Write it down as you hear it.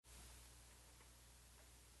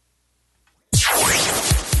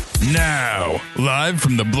Now, live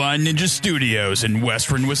from the Blind Ninja Studios in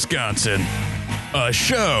Western Wisconsin, a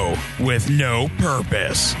show with no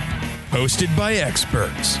purpose, hosted by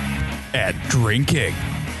experts at drinking,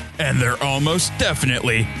 and they're almost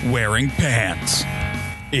definitely wearing pants.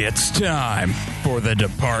 It's time for the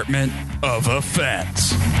Department of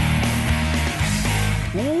Offense.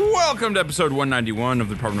 Welcome to episode 191 of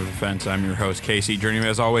the Department of Offense. I'm your host, Casey. Joining me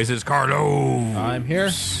as always is Carlos. I'm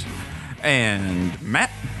here. And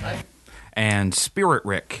Matt. Hi. And Spirit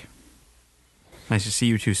Rick. Nice to see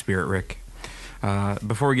you too, Spirit Rick.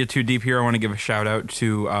 Before we get too deep here, I want to give a shout out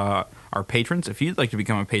to our patrons. If you'd like to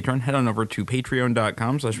become a patron, head on over to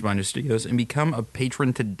patreon.com/blindstudios and become a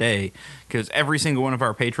patron today, because every single one of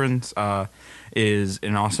our patrons is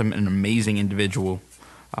an awesome and amazing individual.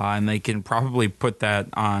 And they can probably put that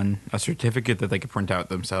on a certificate that they can print out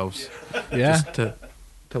themselves. Yeah. Just to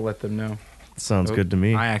let them know. Sounds good to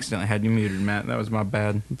me. I accidentally had you muted, Matt. That was my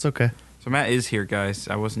bad. It's okay. So Matt is here, guys.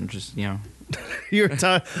 I wasn't just, You're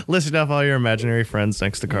listing off all your imaginary friends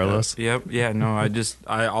next to Carlos. Yep. Yeah, no,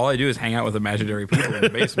 all I do is hang out with imaginary people in the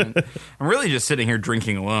basement. I'm really just sitting here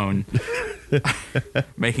drinking alone,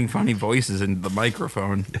 making funny voices into the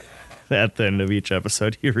microphone. At the end of each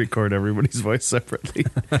episode, you record everybody's voice separately.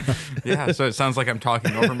 Yeah, so it sounds like I'm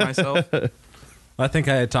talking over myself. I think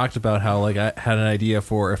I had talked about how I had an idea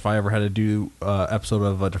for if I ever had to do an episode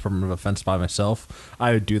of a Department of Offense by myself,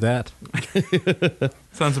 I would do that.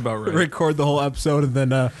 Sounds about right. Record the whole episode and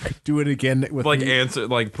then do it again with Put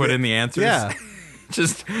in the answers. Yeah.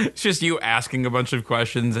 just you asking a bunch of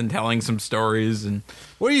questions and telling some stories. And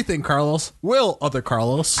what do you think, Carlos? Will other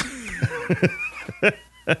Carlos?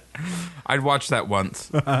 I'd watch that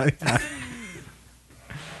once.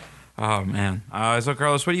 Oh, man. So,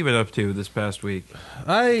 Carlos, what have you been up to this past week?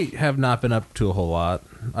 I have not been up to a whole lot.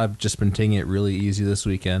 I've just been taking it really easy this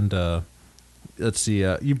weekend. Let's see.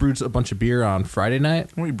 You brewed a bunch of beer on Friday night?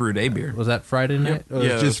 We brewed a beer. Was that Friday night? Yep. It Yeah, was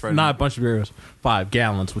that was just Friday not night. a bunch of beer. It was 5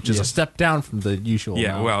 gallons, which is a step down from the usual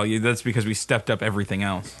Yeah, amount. well, that's because we stepped up everything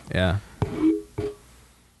else. Yeah.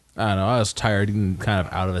 I don't know. I was tired and kind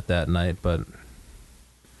of out of it that night, but...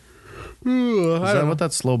 Is that what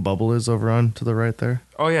that slow bubble is over on to the right there?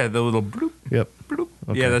 Oh, yeah, the little bloop, Yep. bloop.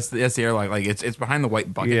 Okay. Yeah, that's the airline. Like, it's behind the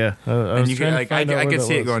white bucket. Yeah. I And was you trying can, to find out I where could that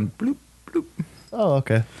see it was. going bloop, bloop. Oh,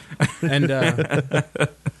 okay. And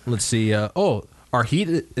let's see. Our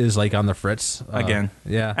heat is on the fritz Again.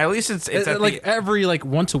 Yeah. At least it's at every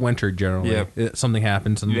once a winter generally. Yep. Something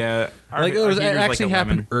happens. And yeah. it actually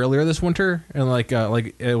happened earlier this winter, and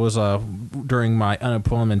it was during my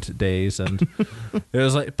unemployment days, and it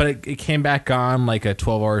was but it came back on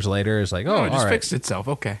 12 hours later. It's Oh, all it just right. fixed itself.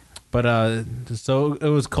 Okay. But so it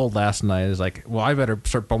was cold last night. It's well, I better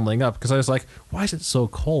start bundling up, because I was why is it so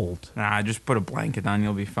cold? Nah, just put a blanket on.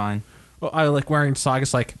 You'll be fine. Well, I wearing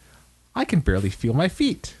socks. I can barely feel my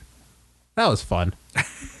feet. That was fun.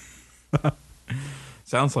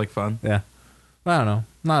 Sounds like fun. Yeah. I don't know.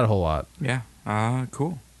 Not a whole lot. Yeah.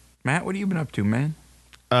 Cool. Matt, what have you been up to, man?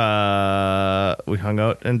 We hung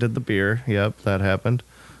out and did the beer. Yep, that happened.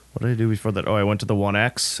 What did I do before that? Oh, I went to the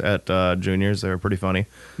 1X at Juniors. They were pretty funny.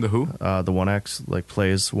 The who? The 1X,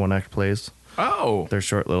 plays, 1-act plays. Oh. They're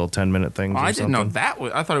short little 10-minute things. I or didn't know something. that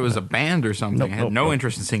was. I thought it was a band or something. I had no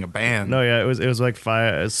interest in seeing a band. No, yeah, it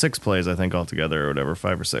was 6 plays, I think, altogether, or whatever,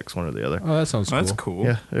 5 or 6, one or the other. Oh, that sounds Well, cool. that's cool.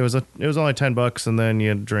 Yeah, it was only $10, and then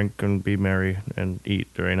you drink and be merry and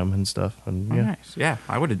eat during them and stuff. And Oh, yeah, nice. Yeah,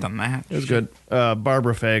 I would have done that. it was good.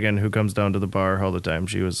 Barbara Fagan, who comes down to the bar all the time,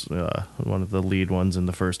 she was one of the lead ones in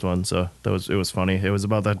the first one, so it was funny. It was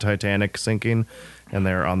about the Titanic sinking, and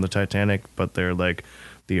they're on the Titanic, but they're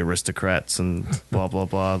the aristocrats and blah blah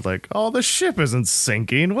blah, oh, the ship isn't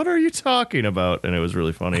sinking, what are you talking about? And it was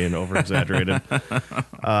really funny and over exaggerated. So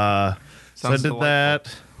I did delightful.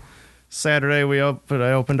 that. Saturday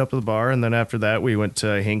I opened up the bar, and then after that we went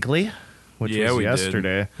to Hinckley, which Yeah, was we did.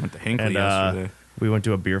 yesterday. Went to Hinckley And, yesterday. we went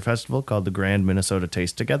to a beer festival called the Grand Minnesota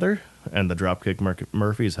Taste Together, and the Dropkick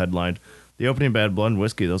Murphys headlined. The opening Bad Blood and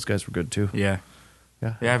Whiskey, those guys were good too. Yeah.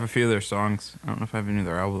 Yeah. Yeah, I have a few of their songs. I don't know if I have any of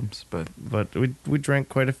their albums, but we drank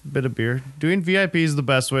quite a bit of beer. Doing VIP is the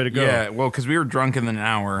best way to go. yeah, well, because we were drunk in an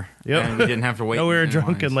hour, Yep. and we didn't have to wait. No, we were in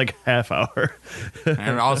drunk in lines. half hour.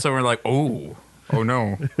 And also we're oh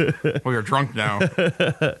no, we are drunk now.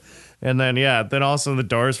 And then then all of a sudden the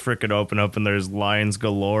doors frickin' open up and there's lines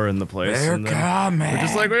galore in the place. They're and then coming. we're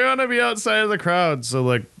just we want to be outside of the crowd.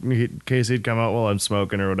 So Casey'd come out while I'm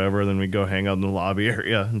smoking or whatever, then we'd go hang out in the lobby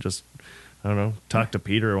area and just, I don't know, talk to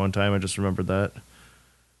Peter one time. I just remembered that.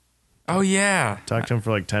 Oh yeah, Talked to him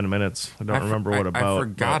for 10 minutes. I don't remember what about. I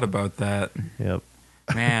forgot about that. Yep.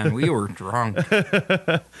 Man, we were drunk.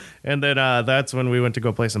 And then that's when we went to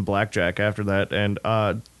go play some blackjack after that. And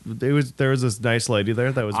there was this nice lady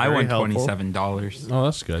there that was very I won helpful. $27. Oh,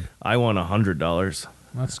 that's good. I won $100.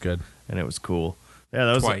 That's good. And it was cool. Yeah,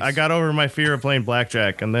 that was. Twice. I got over my fear of playing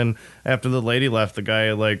blackjack, and then after the lady left, the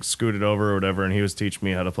guy like scooted over or whatever, and he was teaching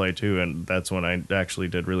me how to play too, and that's when I actually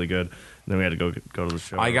did really good. And then we had to go to the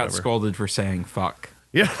show. I or got whatever. scolded for saying fuck.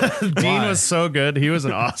 Yeah, Dean Why? was so good. He was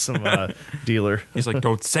an awesome dealer. He's like,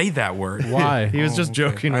 don't say that word. Why? He was Oh, just okay.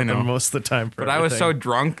 joking I with know. them most of the time. For But I was so everything.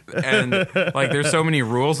 drunk, and like, there's so many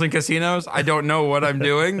rules in casinos. I don't know what I'm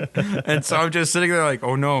doing, and so I'm just sitting there like,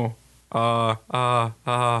 oh no,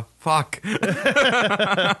 fuck.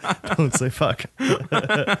 Don't say fuck.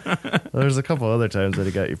 There's a couple other times that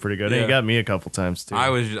he got you pretty good. And Yeah. he got me a couple times too. I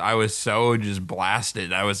was so just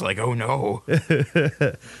blasted. I was like, oh no.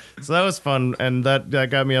 So that was fun, and that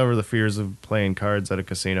got me over the fears of playing cards at a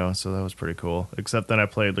casino. So that was pretty cool. Except then I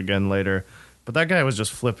played again later. But that guy was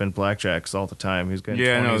just flipping blackjacks all the time. He was getting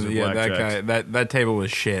Yeah, no, 20s of yeah, that blackjacks. guy, that table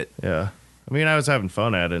was shit. Yeah. I mean, I was having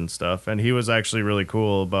fun at it and stuff, and he was actually really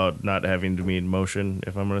cool about not having to be in motion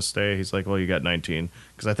if I'm going to stay. He's like, well, you got 19.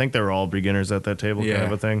 Because I think they were all beginners at that table kind Yeah.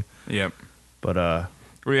 of a thing. Yep. But,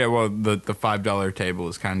 Well, yeah, well, the $5 table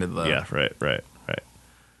is kind of the yeah, right.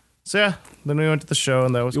 So, yeah, then we went to the show,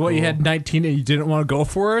 and that was What, cool. you had 19 and you didn't want to go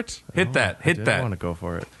for it? hit that, I hit didn't that. want to go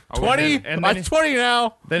for it. 20? and then That's 20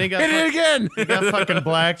 now. Then he got Hit it again. He got fucking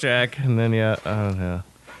blackjack, and then yeah.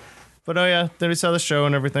 But oh yeah, then we saw the show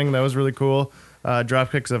and everything. That was really cool.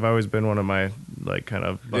 Dropkicks have always been one of my like kind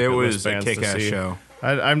of It bucket list was a bands to kick-ass see. show.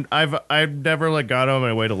 I've never like got on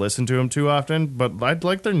my way to listen to them too often, but I'd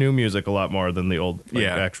like their new music a lot more than the old like,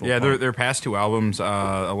 actual. yeah. punk. Their past two albums,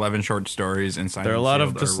 11 Short Stories and Simon They're a lot of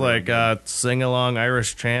Field just are really like good. sing along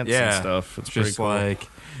Irish chants and yeah stuff. It's pretty just cool. like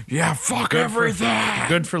yeah, fuck Good for- everything.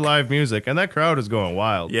 good for live music, and that crowd is going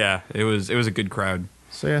wild. Yeah, it was a good crowd.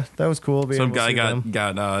 So yeah, that was cool. being Some able to guy see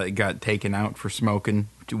them. got taken out for smoking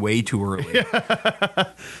way too early.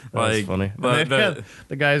 That was funny. but And then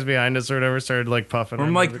the guys behind us or whatever started like puffing. I'm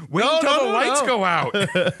on like, everything. wait No, until no, the no, lights no. go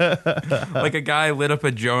out. Like a guy lit up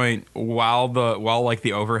a joint while like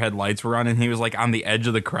the overhead lights were on, and he was like on the edge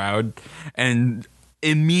of the crowd, and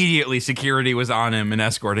immediately security was on him and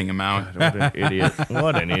escorting him out. What an idiot!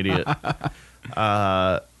 What an idiot!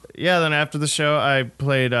 Yeah. Then after the show, I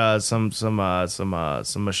played some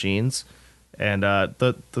machines, and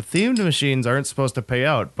the themed machines aren't supposed to pay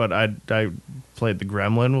out, but I played the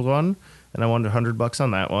Gremlin one, and I won $100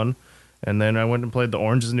 on that one. And then I went and played the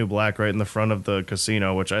Orange is the New Black right in the front of the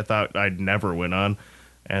casino, which I thought I'd never win on.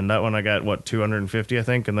 And that one I got, what, 250, I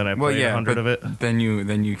think, and then I Well, played yeah, 100 but of it. then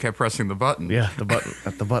you kept pressing the button. Yeah, the button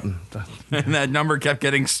at the button. And that number kept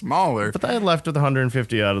getting smaller. But I left with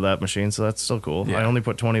 150 out of that machine, so that's still cool. Yeah. I only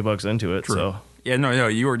put $20 into it, so Yeah, no,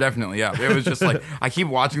 you were definitely up. It was just like I keep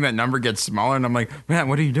watching that number get smaller, and I'm like, man,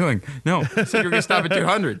 what are you doing? No, so you're gonna stop at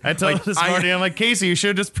 200. I told like, him this morning, I'm like, Casey, you should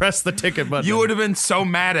have just pressed the ticket button. You would have been so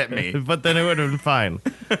mad at me. But then it would have been fine.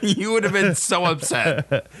 You would have been so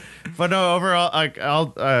upset. But no, overall,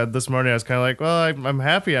 this morning I was kind of like, well, I'm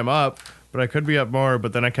happy I'm up, but I could be up more.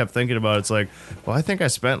 But then I kept thinking about it. It's like, well, I think I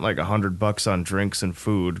spent like $100 on drinks and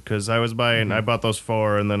food because I was buying. I bought those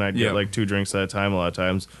 4, and then I'd get Yep. like 2 drinks at a time a lot of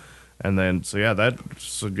times. And then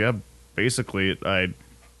basically I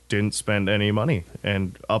didn't spend any money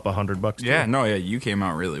and up $100 too. Yeah, no, yeah, you came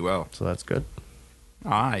out really well. So that's good.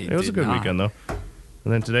 It It was a good weekend though.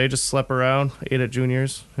 And then today just slept around, ate at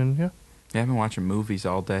Junior's, and yeah. Yeah, I've been watching movies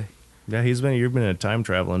all day. Yeah, you've been in a time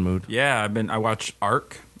traveling mood. Yeah, I watched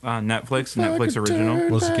Ark on Netflix original.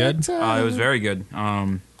 Was it good? It was very good.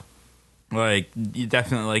 Like you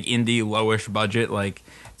definitely like indie lowish budget. Like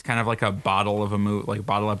it's kind of like a bottle of a movie, like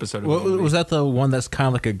bottle episode of a movie. Was that the one that's kind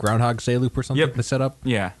of like a Groundhog Day loop or something? Yep. They set up?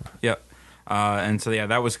 Yeah, yep. And so yeah,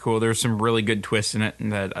 that was cool. There's some really good twists in it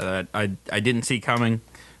that I didn't see coming,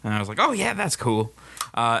 and I was like, oh yeah, that's cool.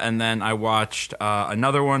 And then I watched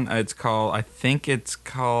another one. I think it's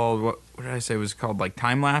called what did I say? It was called like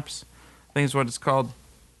Time Lapse. I think is what it's called.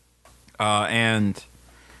 And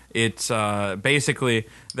it's basically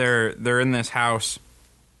they're in this house.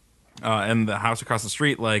 And the house across the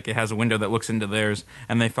street, like it has a window that looks into theirs,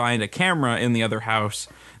 and they find a camera in the other house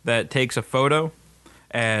that takes a photo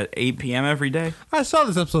at 8 p.m. every day, I saw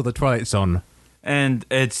this episode of The Twilight Zone. and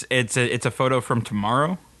it's a photo from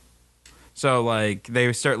tomorrow. So like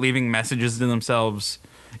they start leaving messages to themselves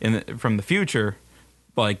from the future,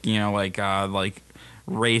 like like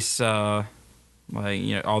race, like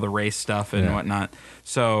all the race stuff and Yeah. whatnot.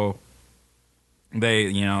 So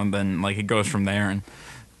they then like it goes from there and.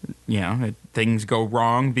 things go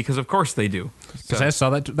wrong because of course they do. Because I saw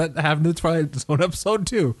that happened. It's probably its own episode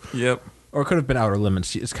too. Yep. Or it could have been Outer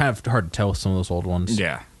Limits. It's kind of hard to tell with some of those old ones.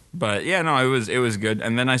 Yeah. But yeah, no, it was good.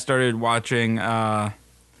 And then I started watching Hard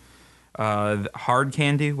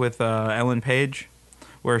Candy with Ellen Page,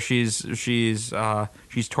 where she's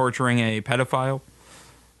torturing a pedophile.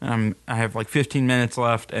 I have like 15 minutes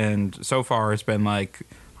left, and so far it's been like,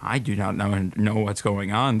 I do not know what's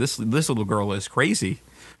going on. This little girl is crazy.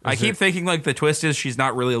 I keep thinking like the twist is she's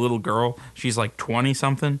not really a little girl. She's like 20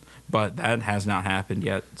 something, but that has not happened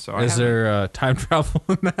yet. So is there time travel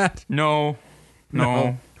in that? No.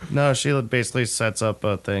 No, she basically sets up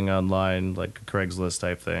a thing online, like a Craigslist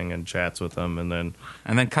type thing, and chats with him, and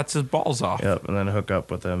then cuts his balls off. Yep, and then hook up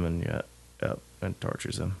with him, and and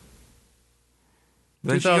tortures him.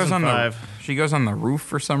 Then she goes on the roof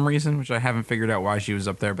for some reason, which I haven't figured out why she was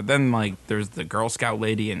up there. But then like there's the Girl Scout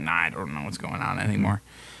lady, and I don't know what's going on anymore.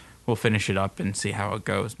 We'll finish it up and see how it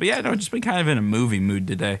goes. But yeah, no, just been kind of in a movie mood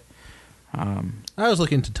today. I was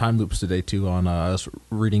looking into time loops today too. I was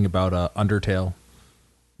reading about Undertale.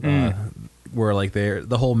 Where like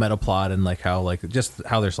the whole meta plot and like how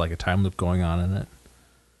there's like a time loop going on in it.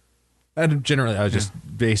 And generally, I was just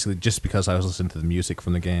basically just because I was listening to the music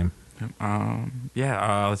from the game.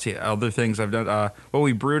 Let's see other things I've done.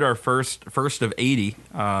 We brewed our first of 80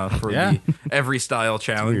 for the Every Style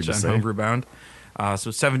Challenge on Homebrew Bound. So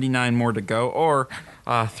 79 more to go, or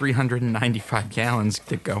 395 gallons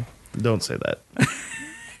to go. Don't say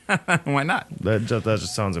that. Why not? That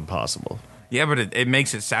just sounds impossible. Yeah, but it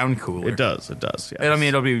makes it sound cooler. It does. Yes. I mean,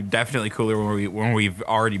 it'll be definitely cooler when we've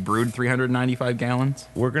already brewed 395 gallons.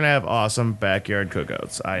 We're gonna have awesome backyard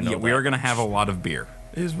cookouts. I know. Yeah, we are gonna have a lot of beer.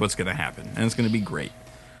 Is what's gonna happen, and it's gonna be great.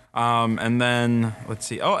 And then let's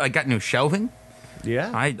see. Oh, I got new shelving.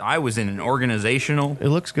 Yeah. I was in an organizational. It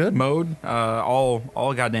looks good. Mode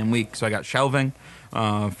all goddamn week. So I got shelving.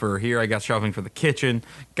 For here, I got shelving for the kitchen.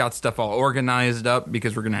 Got stuff all organized up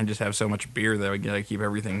because we're gonna just have so much beer that we gotta keep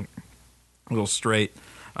everything a little straight.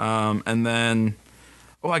 And then,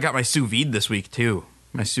 I got my sous vide this week too.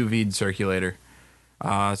 My sous vide circulator.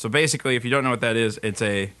 So basically, if you don't know what that is, it's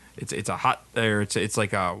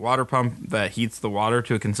like a water pump that heats the water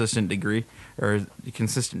to a consistent degree or a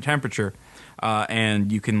consistent temperature,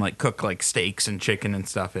 and you can like cook like steaks and chicken and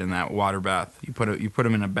stuff in that water bath. You put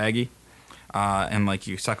them in a baggie, and like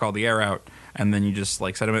you suck all the air out, and then you just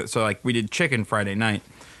like set them. So like we did chicken Friday night.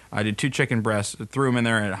 I did 2 chicken breasts, threw them in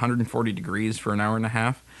there at 140 degrees for an hour and a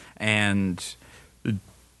half, and the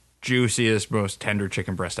juiciest, most tender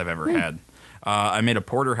chicken breast I've ever had. I made a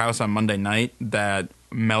porterhouse on Monday night that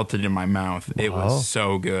melted in my mouth. Wow. It was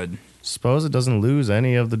so good. Suppose it doesn't lose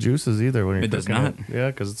any of the juices either when you're cooking it. It does not. Yeah,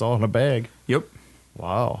 because it's all in a bag. Yep.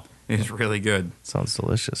 Wow. It's really good. Sounds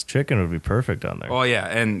delicious. Chicken would be perfect on there. Oh, yeah,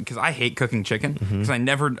 and because I hate cooking chicken, because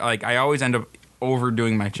I always end up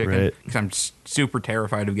overdoing my chicken because I'm super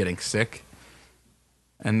terrified of getting sick.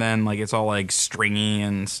 And then like it's all like stringy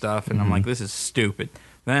and stuff, and I'm like, this is stupid.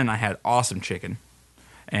 Then I had awesome chicken,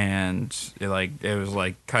 and it was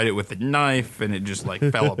like cut it with a knife, and it just like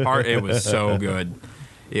fell apart. It was so good.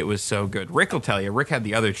 It was so good. Rick will tell you. Rick had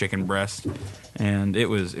the other chicken breast, and it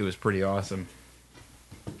was pretty awesome.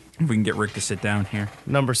 If we can get Rick to sit down here.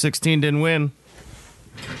 Number 16 didn't win.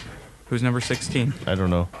 Who's number 16? I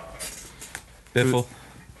don't know. Biffle.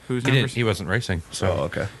 Who's He wasn't racing. So. Oh,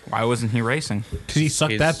 okay. Why wasn't he racing? Because he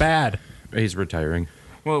sucked that bad. He's retiring.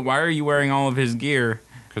 Well, why are you wearing all of his gear?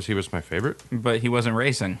 Because he was my favorite. But he wasn't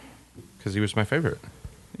racing. Because he was my favorite.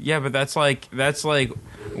 Yeah, but that's like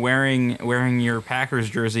wearing your Packers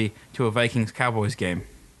jersey to a Vikings Cowboys game.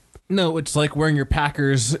 No, it's like wearing your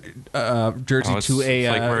Packers jersey to a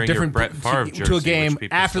like different Brett Favre jersey, to a game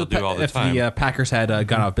after the Packers had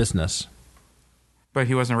gone out of business. But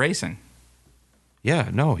he wasn't racing. Yeah,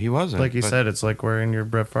 no, he wasn't. Like you said, it's like wearing your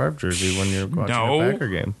Brett Favre jersey when you're watching a Packer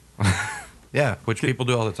game. Yeah, which people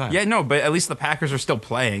do all the time. Yeah, no, but at least the Packers are still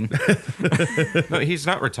playing. No, he's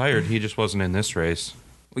not retired. He just wasn't in this race.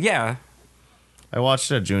 Yeah. I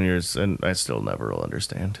watched it at juniors, and I still never will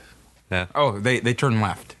understand. Yeah. Oh, they turn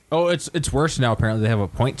left. Oh, it's worse now. Apparently, they have a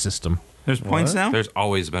point system. There's points now? There's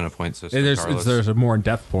always been a point system. There's a more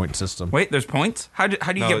in-depth point system. Wait, there's points? How do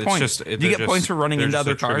you get points? Do you get points for running into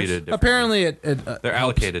other cars? Apparently, they're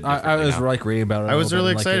allocated. I was like reading about it. I was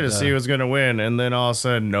really excited to see who was going to win, and then all of a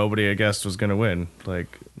sudden, nobody I guessed was going to win.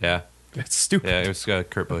 Like, yeah, it's stupid. Yeah, it was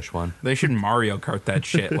Kurt Busch won. They should Mario Kart that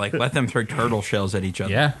shit. Like, let them throw turtle shells at each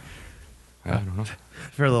other. Yeah. I don't know.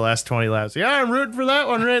 For the last 20 laps. Yeah, I'm rooting for that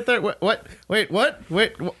one right there. What? Wait, what?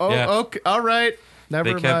 Wait. Oh, yeah. Okay. All right.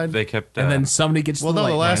 Never mind. They kept. and then somebody gets Well, the no,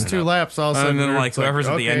 the light last line. two laps all of a And sudden. then, like, it's whoever's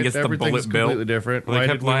at the end gets the everything's bullet bill. completely different. Well, they Why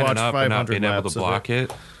kept did we watch lining up and not 500 being able laps to of block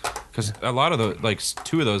it. Because a lot of the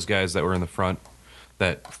two of those guys that were in the front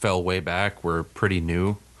that fell way back were pretty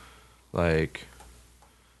new. Like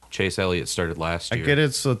Chase Elliott started last I year. get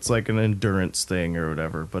it, so it's like an endurance thing or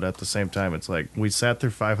whatever, but at the same time, it's like we sat through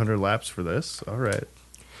 500 laps for this. All right.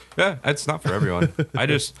 Yeah, it's not for everyone. I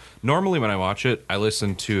just normally when I watch it, I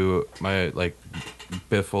listen to my like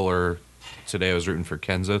Biffle or today I was rooting for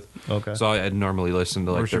Kenseth. Okay. So I'd normally listen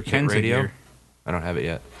to like Where's their your pit Kenseth radio. gear? I don't have it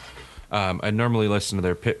yet. I normally listen to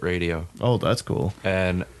their pit radio Oh, that's cool.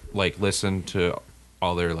 and like listen to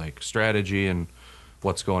all their like strategy and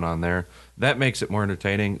what's going on there. That makes it more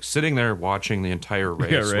entertaining. Sitting there watching the entire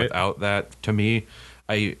race Yeah, right. without that, to me,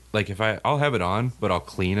 I like if I'll have it on, but I'll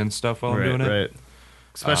clean and stuff while I'm Right, doing it. right.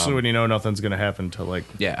 Especially when you know nothing's going to happen till like.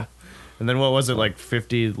 Yeah. And then what was it, like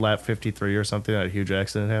lap 53 or something, that huge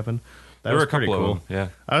accident happened? That There was were a couple pretty cool. of them. Yeah.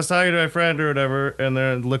 I was talking to my friend or whatever, and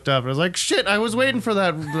then looked up and I was like, shit, I was waiting for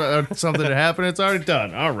that something to happen. It's already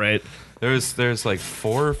done. All right. There's like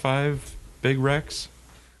 4 or 5 big wrecks.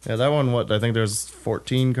 Yeah, that one, I think there's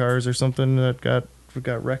 14 cars or something that got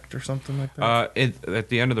wrecked or something like that. At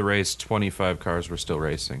the end of the race, 25 cars were still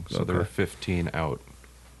racing, so there Okay. were 15 out,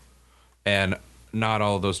 and not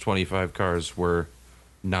all of those 25 cars were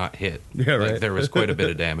not hit. Yeah, Like, right. there was quite a bit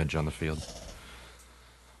of damage on the field.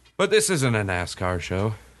 But this isn't a NASCAR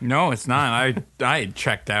show. No, it's not. I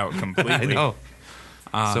checked out completely. I know.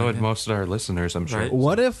 So had most of our listeners, I'm sure. Right.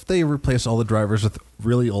 What if they replace all the drivers with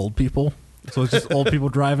really old people? So it's just old people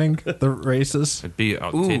driving the races.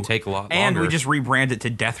 It'd take a lot longer. And we just rebrand it to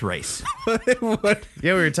Death Race. Yeah,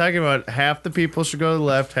 we were talking about half the people should go to the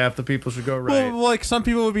left, half the people should go right. Well, like some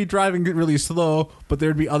people would be driving really slow, but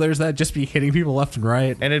there'd be others that just be hitting people left and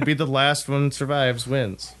right. And it'd be the last one survives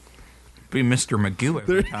wins. Be Mr. Magoo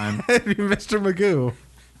every time. It'd be Mr. Magoo.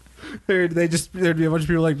 There'd be a bunch of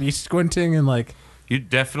people like be squinting and like. You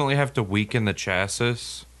definitely have to weaken the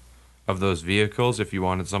chassis of those vehicles if you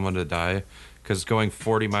wanted someone to die, because going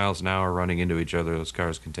 40 miles an hour running into each other, those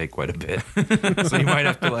cars can take quite a bit. So you might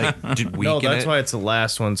have to like weaken No, that's it why it's the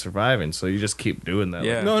last one surviving. So you just keep doing that.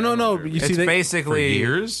 Yeah. No. You It's see, for basically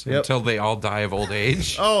years Yep. until they all die of old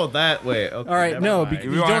age. Oh, that way. Okay, all right, never no, mind.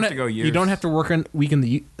 you We won't don't have to go years. You don't have to weaken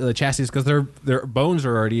the chassis because their bones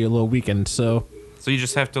are already a little weakened. So So you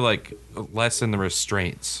just have to like lessen the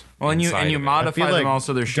restraints. well, and you inside of it. modify I feel them like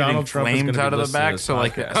also. They're shooting Donald Trump is flames gonna out be of the listening to back, this so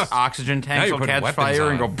like podcast. oxygen Now tanks you're will putting catch weapons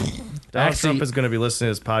fire and on. go. Donald Actually- Trump is going to be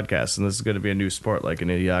listening to this podcast, and this is going to be a new sport, like an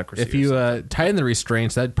idiocracy. if or you something. tighten the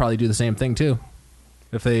restraints, that'd probably do the same thing too.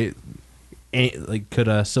 If they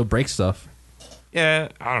could still break stuff. Yeah,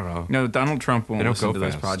 I don't know. No, Donald Trump won't They don't listen go to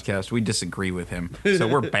this fast. podcast. We disagree with him, so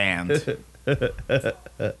we're banned.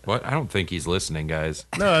 What? I don't think he's listening, guys.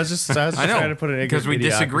 No, I was just I trying know to put an because we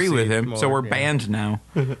disagree with him, idiocracy so we're more, yeah. banned now.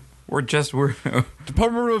 We're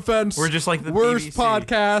Department of Defense. We're just like the worst BBC.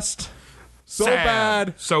 podcast. So Sad.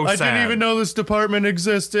 bad. So I sad. didn't even know this department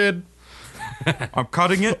existed. I'm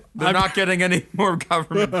cutting it. They're not getting any more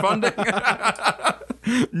government funding.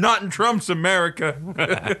 Not in Trump's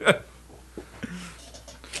America.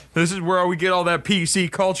 This is where we get all that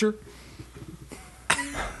PC culture.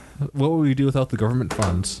 What would we do without the government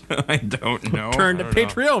funds? I don't know. Turn to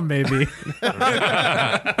Patreon, maybe.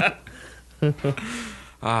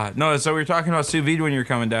 No, so we were talking about sous vide when you were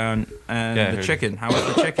coming down, and Yeah, I the heard chicken. How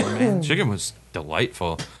was the chicken, man? Chicken was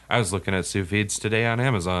delightful. I was looking at sous vides today on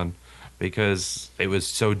Amazon because it was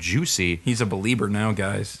so juicy. He's a believer now,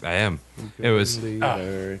 guys. I am. It was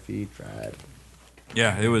If he tried.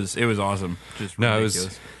 Yeah, it was awesome. Just no,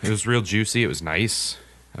 ridiculous. it was real juicy. It was nice.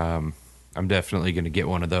 I'm definitely going to get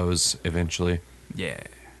one of those eventually. Yeah,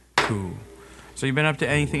 cool. So you been up to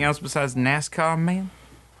anything else besides NASCAR, man?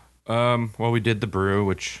 Well, we did the brew,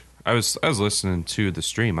 which I was listening to the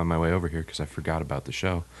stream on my way over here because I forgot about the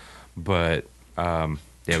show. But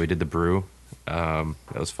yeah, we did the brew. That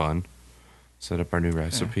was fun. Set up our new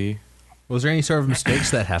recipe. Was there any sort of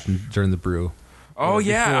mistakes that happened during the brew? Oh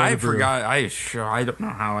yeah, before I the brew. forgot. I don't know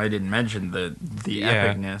how I didn't mention the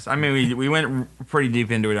Yeah. epicness. I mean, we went pretty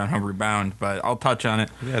deep into it on Hungry Bound, but I'll touch on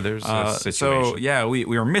it. Yeah, there's a situation. So yeah, we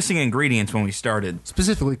were missing ingredients when we started.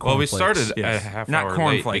 Specifically, Well, we cornflakes. started a yes. half Not hour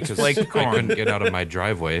cornflakes, late flaked because corn. I couldn't get out of my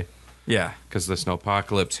driveway Yeah, because the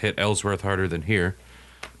snowpocalypse hit Ellsworth harder than here.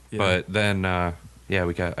 yeah. But then, yeah,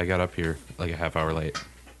 I got up here like a half hour late.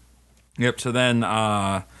 Yep. So then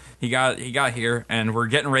he got here, and we're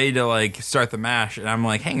getting ready to like start the mash, and I'm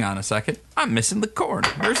like, hang on a second, I'm missing the corn.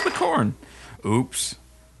 Where's the corn? Oops.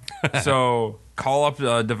 So call up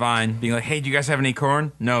Divine, being like, hey, do you guys have any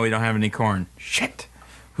corn? No, we don't have any corn. Shit.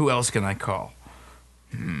 Who else can I call?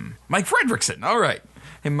 Mike Fredrickson. All right.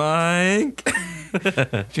 Hey, Mike.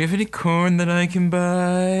 Do you have any corn that I can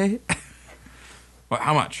buy? Well,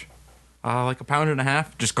 how much? Like a pound and a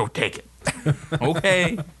half? Just go take it.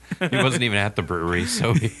 Okay. He wasn't even at the brewery,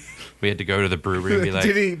 so we had to go to the brewery and be like,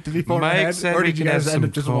 did he phone Mike ahead, said or we did you can guys have end some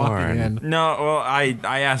up just corn. walking in? No, well, I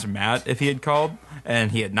asked Matt if he had called,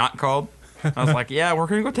 and he had not called. I was like, yeah, we're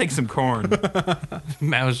going to go take some corn.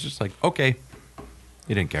 Matt was just like, okay.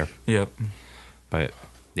 He didn't care. Yep. But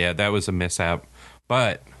yeah, that was a mishap.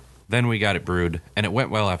 But then we got it brewed, and it went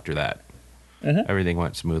well after that. Everything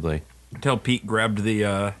went smoothly. Until Pete grabbed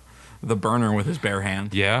the burner with his bare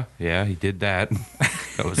hand. Yeah, he did that.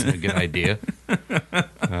 That wasn't a good idea.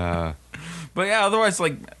 But yeah, otherwise,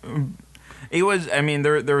 like, it was, I mean,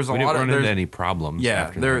 there was a We lot didn't of... run into any problems. Yeah,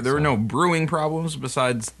 after there that, were so. no brewing problems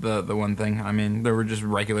besides the one thing. I mean, there were just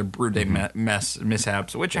regular brew day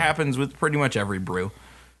mishaps, which happens with pretty much every brew.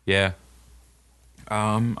 Yeah.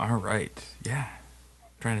 All right. Yeah.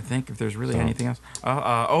 Trying to think if there's really anything else.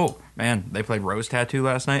 Oh, man, they played Rose Tattoo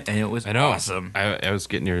last night, and it was I know. awesome. I was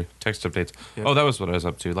getting your text updates. Yep. Oh, that was what I was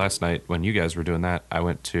up to last night when you guys were doing that. I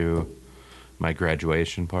went to my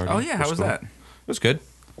graduation party. Oh, yeah, for how was school. that? It was good.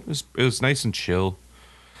 It was nice and chill.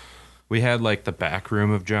 We had like the back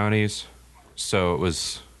room of Johnny's, so it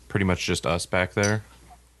was pretty much just us back there,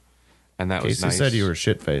 and that was Casey nice. said you were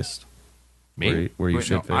shit faced. Me? Were you Wait,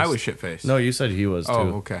 shit no, faced? I was shit-faced. No, you said he was too. Oh,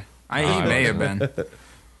 okay. He I may have wasn't. been.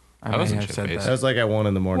 I wasn't may have said shit-faced. That was like at 1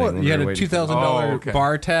 a.m. What, when you we had were a waiting for- $2,000 Oh, okay.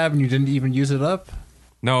 bar tab and you didn't even use it up?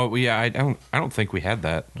 No, yeah, I don't think we had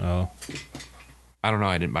that. Oh. I don't know.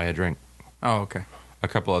 I didn't buy a drink. Oh, okay. A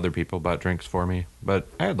couple other people bought drinks for me, but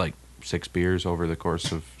I had like 6 beers over the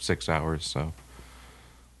course of 6 hours, so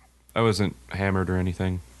I wasn't hammered or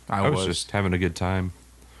anything. I was was. just having a good time.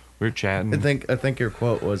 We were chatting. I think your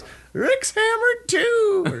quote was "Rick's hammered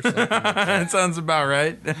too" or something. That sounds about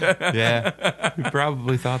right. Yeah, you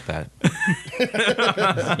probably thought that.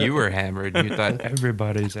 You were hammered. You thought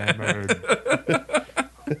everybody's hammered.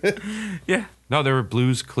 Yeah. No, there were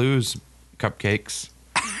Blues Clues cupcakes,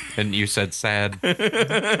 and you said sad.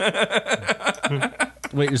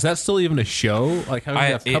 Wait, is that still even a show? Like, how do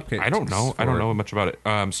you have cupcakes? I don't know. I don't know much about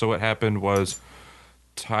it. So what happened was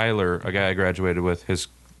Tyler, a guy I graduated with, his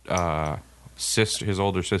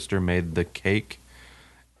older sister made the cake,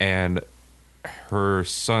 and her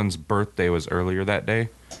son's birthday was earlier that day,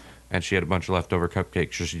 and she had a bunch of leftover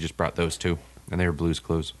cupcakes, so she just brought those two, and they were Blues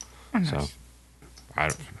Clues. So I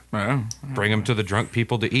don't Well, bring them to the drunk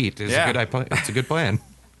people to eat. It's a good plan.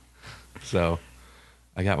 So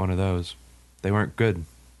I got one of those. They weren't good.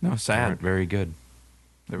 no, They sad. weren't very good.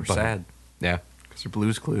 They were But- sad Yeah. because they're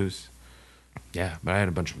Blue's Clues. Yeah, but I had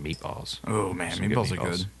a bunch of meatballs. Oh man, Some good meatballs are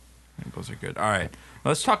meatballs. good. Meatballs are good. All right,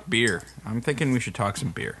 let's talk beer. I'm thinking we should talk some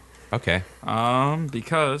beer. Okay.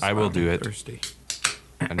 Because I will I'm do it. Thirsty.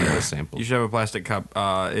 I need a sample. You should have a plastic cup.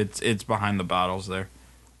 It's behind the bottles there.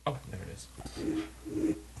 Oh, there it is.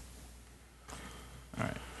 All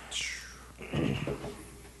right.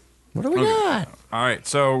 What do we got? All right,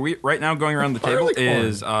 so we right now going around the table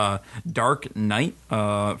is Dark Knight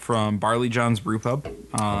from Barley John's Brew Pub.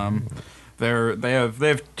 They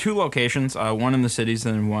have 2 locations, one in the cities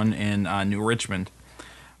and one in New Richmond.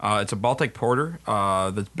 It's a Baltic porter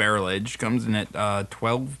that's barrel aged, comes in at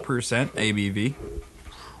 12% ABV.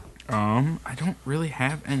 I don't really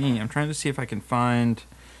have any. I'm trying to see if I can find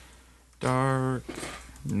Dark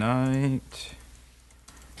Knight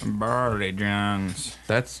Barley John's.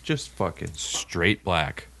 That's just fucking straight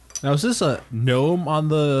black. Now, is this a gnome on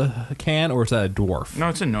the can, or is that a dwarf? No,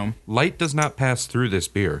 it's a gnome. Light does not pass through this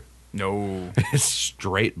beer. No. It's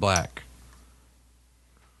straight black.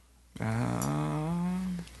 All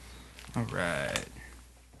right.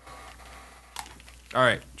 All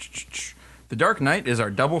right. The Dark Knight is our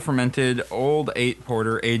double fermented old 8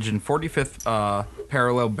 porter aged in 45th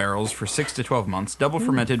parallel barrels for 6 to 12 months. Double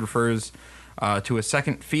fermented refers to a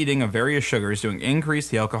second feeding of various sugars to increase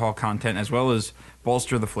the alcohol content as well as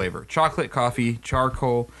bolster the flavor. Chocolate, coffee,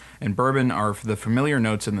 charcoal, and bourbon are the familiar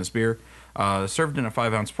notes in this beer. Served in a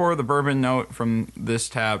 5-ounce pour, the bourbon note from this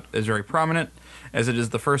tap is very prominent as it is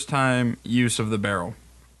the first time use of the barrel.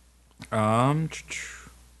 Yeah.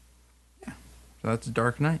 So that's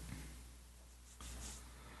Dark Knight.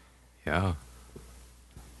 Yeah.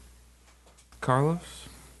 Carlos?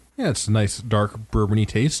 Yeah, it's a nice dark bourbony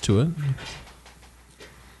taste to it.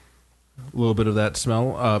 A little bit of that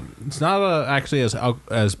smell. It's not actually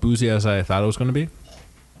as boozy as I thought it was going to be.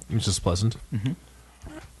 It's just pleasant. Mhm.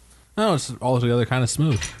 No, it's altogether kind of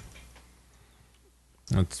smooth.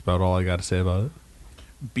 That's about all I got to say about it.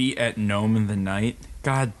 Be at Gnome in the Night.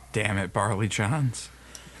 God damn it, Barley Johns.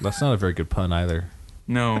 That's not a very good pun either.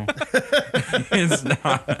 No, it's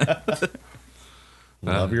not.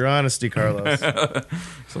 Love your honesty, Carlos.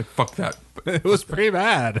 It's like fuck that. It was pretty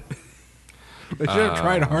bad. They should have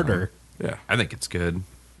tried harder. Yeah. I think it's good.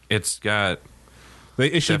 It's got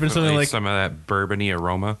It should have been something definitely like some of that bourbony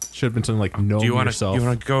aroma. know Do you want yourself.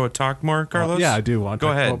 to go talk more, Carlos? Yeah, I do want to Go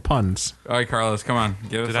talk ahead. about puns. All right, Carlos, come on.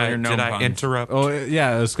 Give us all your gnome Did I puns. interrupt? Oh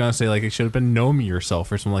yeah, I was gonna say like it should have been know me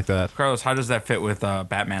yourself or something like that. Carlos, how does that fit with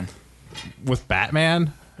Batman? With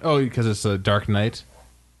Batman? Oh, because it's a Dark Knight.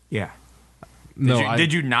 Yeah. No,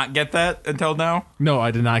 Did you not get that until now? No,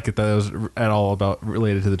 I did not get that. It was at all about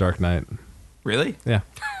related to the Dark Knight. Really? Yeah,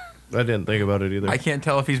 I didn't think about it either. I can't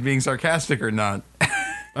tell if he's being sarcastic or not.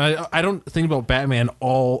 I don't think about Batman at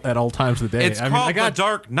all times of the day. It's I called I got The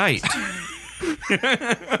Dark Knight.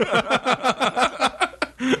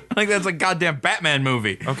 I think that's a goddamn Batman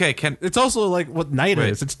movie. Okay, It's also like what night Wait.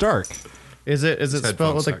 is. It's dark. Is it spelled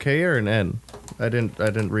headphones with a suck. K or an N? I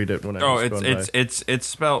didn't read it when I Oh, was going by. it's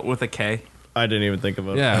spelt with a K. I didn't even think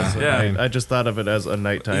about Yeah, it. as a yeah. night. I just thought of it as a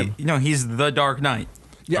nighttime. He's the Dark Knight.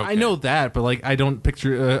 Yeah, I Okay. know that, but like I don't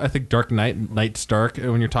picture. I think Dark Knight, Night's dark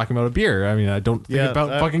when you're talking about a beer. I mean, I don't think Yeah, about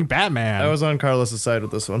fucking Batman. I was on Carlos's side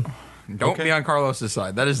with this one. Don't be on Carlos's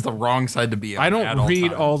side. That is the wrong side to be on. I at don't read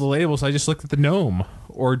times. all the labels. I just looked at the gnome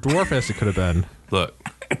or dwarf as it could have been. Look,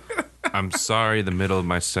 I'm sorry the middle of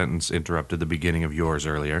my sentence interrupted the beginning of yours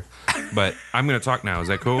earlier, but I'm going to talk now. Is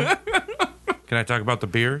that cool? Can I talk about the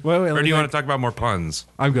beer? Wait, let or me do you want think. to talk about more puns?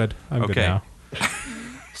 I'm good. I'm good Okay. now.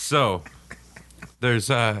 So, there's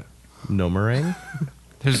No meringue?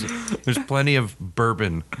 there's plenty of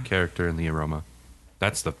bourbon character in the aroma.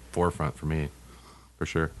 That's the forefront for me, for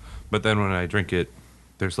sure. But then when I drink it,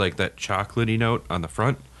 there's like that chocolatey note on the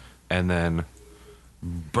front, and then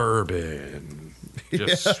bourbon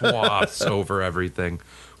just swaths over everything,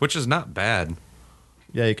 which is not bad.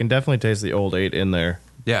 Yeah, you can definitely taste the Old 8 in there,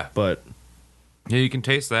 Yeah, but yeah, you can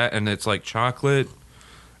taste that, and it's like chocolate.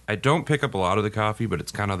 I don't pick up a lot of the coffee, but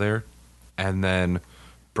it's kind of there. And then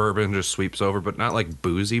bourbon just sweeps over, but not like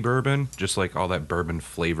boozy bourbon, just like all that bourbon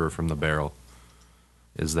flavor from the barrel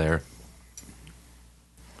is there.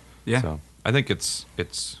 Yeah. So I think it's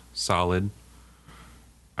solid.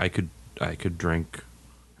 I could drink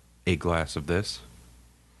a glass of this.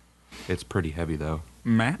 It's pretty heavy though.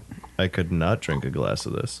 Matt? I could not drink a glass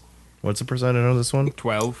of this. What's the percentage on this one?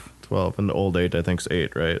 12. 12. And the Old 8, I think, is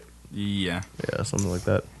 8, right? Yeah. Yeah, something like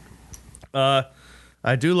that.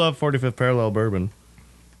 I do love 45th Parallel bourbon,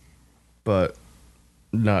 but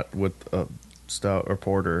not with a stout or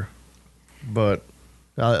porter. But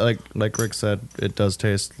like Rick said, it does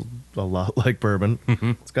taste a lot like bourbon.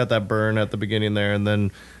 It's got that burn at the beginning there, and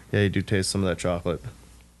then yeah, you do taste some of that chocolate.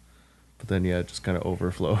 But then yeah, it just kind of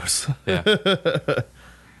overflows. Yeah,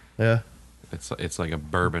 Yeah, it's like a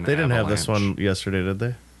bourbon. they didn't have this avalanche. one yesterday, did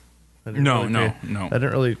they? I didn't No, really no, pay- no. I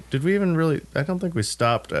didn't really. Did we even really? I don't think we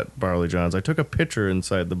stopped at Barley John's. I took a picture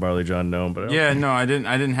inside the Barley John Gnome, but I don't Yeah, no, I didn't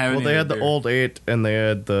have Well, any they of had the beer. Old 8 and they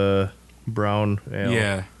had the brown ale.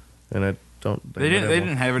 Yeah. and I don't. think They didn't. They have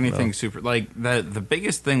didn't have anything no. super like that. The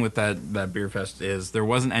biggest thing with that beer fest is there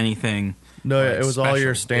wasn't anything. No, yeah, like, it was all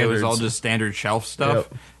your special. It was all standards. just standard shelf stuff,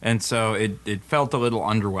 Yep. and so it felt a little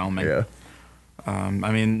underwhelming. Yeah,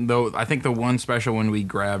 I mean, though, I think the one special one we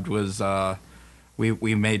grabbed was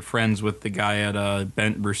we made friends with the guy at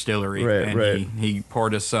Bent Brewstillery, Right, and right. he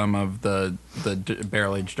poured us some of the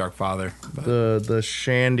barrel aged Dark Father. But the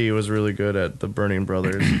Shandy was really good at the Burning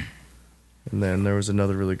Brothers, and then there was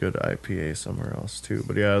another really good IPA somewhere else too.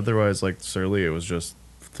 But yeah, otherwise like Surly, it was just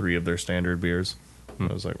 3 of their standard beers.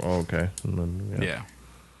 I was like, oh okay, and then yeah,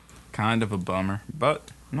 kind of a bummer, but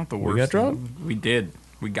not the worst. got drunk? We did.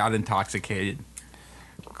 We got intoxicated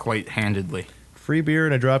quite handedly. Free beer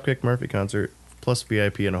and a Dropkick Murphy concert plus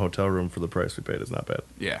VIP in a hotel room for the price we paid is not bad.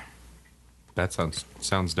 Yeah, That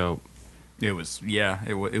sounds dope. it was. Yeah,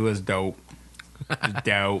 it was dope. It was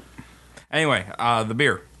dope. Anyway, the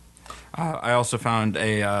beer. I also found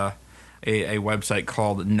a website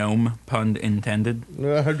called Gnome Pun Intended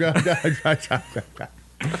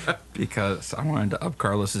because I wanted to up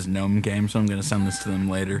Carlos's gnome game, so I'm going to send this to them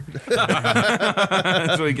later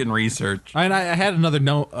so we can research. And I had another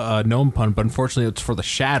gnome pun, but unfortunately it's for the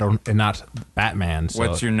Shadow and not Batman. So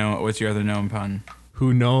What's your other gnome pun?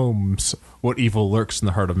 who knows what evil lurks in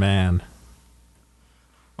the heart of man?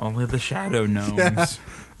 Only the shadow gnomes.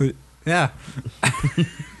 Yeah,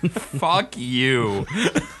 Fuck you.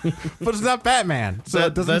 but it's not Batman, so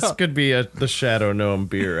it doesn't. This help. could be the Shadow Gnome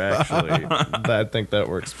beer, actually. I think that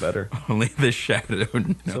works better. Only the shadow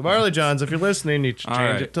gnome. So Barley Johns, if you're listening, you should All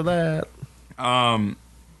change right. it to that.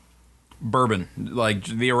 bourbon. Like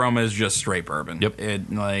the aroma is just straight bourbon. Yep.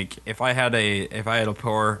 It like if I had a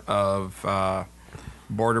pour of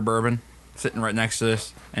Border bourbon sitting right next to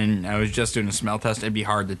this, and I was just doing a smell test, it'd be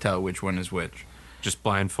hard to tell which one is which. Just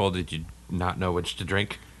blindfolded, you'd not know which to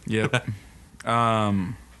drink. Yep.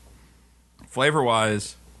 Flavor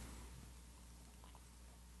wise,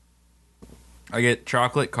 I get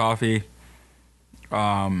chocolate, coffee,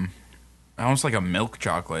 almost like a milk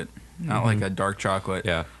chocolate, not like a dark chocolate.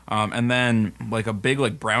 Yeah. And then like a big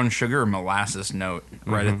like brown sugar or molasses note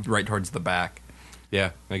right towards the back.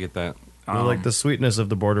 Yeah, I get that. Well, like the sweetness of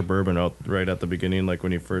the Border bourbon out right at the beginning, like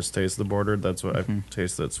when you first taste the Border, that's what I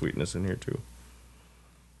taste that sweetness in here too.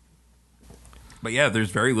 But yeah, there's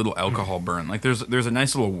very little alcohol burn. Like there's a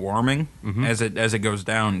nice little warming as it goes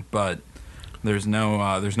down, but there's no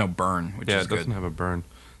burn, which Yeah, is it good. doesn't have a burn.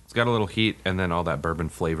 It's got a little heat and then all that bourbon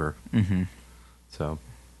flavor. Mm-hmm. So,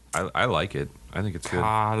 I like it. I think it's good.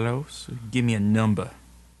 Carlos, give me a number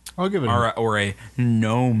I'll give it. or a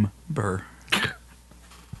number.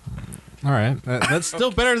 All right, that's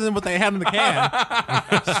still better than what they had in the can.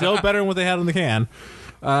 Still better than what they had in the can.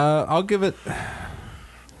 I'll give it.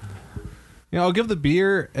 I'll give the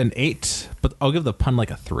beer an 8, but I'll give the pun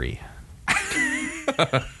like a 3.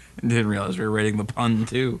 Didn't realize we were rating the pun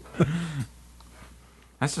too.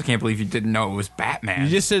 I still can't believe you didn't know it was Batman. You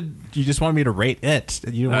just said you just wanted me to rate it.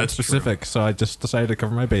 You weren't That's specific, so I just decided to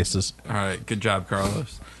cover my bases. All right, good job,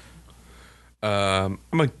 Carlos. I'm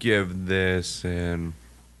going to give this an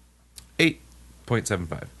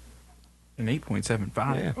 8.75. An 8.75.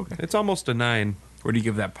 Yeah, Okay. it's almost a 9. What do you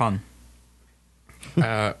give that pun?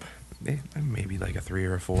 Maybe like a 3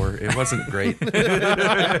 or a 4. It wasn't great. But,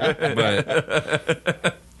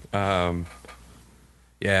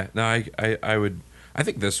 yeah, no, I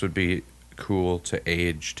think this would be cool to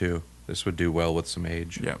age, too. This would do well with some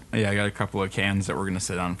age. Yeah, I got a couple of cans that we're gonna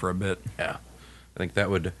sit on for a bit. Yeah. I think that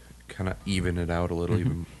would kind of even it out a little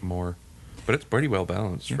even more. But it's pretty well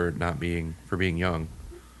balanced for being young.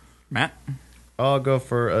 Matt. I'll go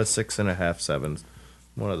for a 6.5, 7.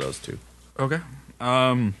 One of those two. Okay.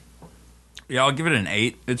 Yeah, I'll give it an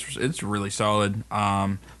 8. It's really solid.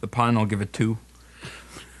 The pun, I'll give it 2.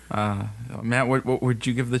 Matt, what would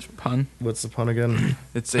you give this pun? What's the pun again?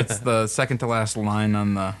 It's the second to last line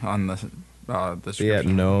on the Be at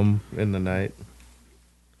description. Gnome in the night.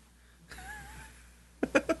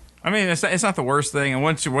 I mean, it's not the worst thing, and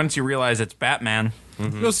once you realize it's Batman,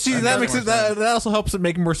 Well, see, that makes it. That also helps it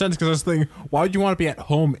make more sense because I was thinking, why would you want to be at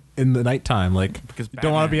home in the nighttime? Like, Because you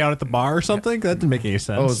don't want to Batman. be out at the bar or something? That didn't make any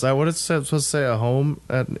sense. Oh, is that what it's supposed to say? A home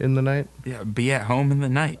in the night? yeah, be at home in the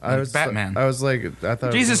night. Like Batman. I was like, I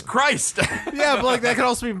thought. Jesus Christ! Yeah, but like that could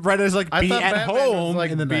also be read as like I be thought at Batman was home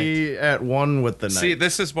like in the night. be at one with the night. See,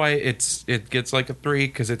 this is why it gets like a 3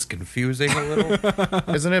 because it's confusing a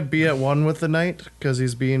little. Isn't it be at one with the night because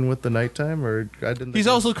he's being with the nighttime? Or I didn't. He's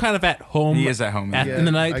think also kind of at home. He is at home, in yeah.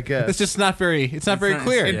 the night. I guess. It's just not very. It's not very not-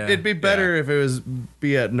 clear. yeah. It'd be better if it was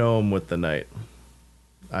be at Gnome with the night.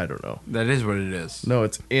 I don't know. That is what it is. No,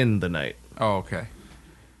 it's in the night. Oh, okay.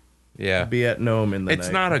 Yeah. Be at Gnome in the night. It's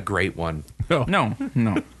not a great one. No.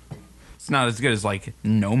 It's not as good as like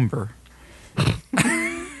Nomber.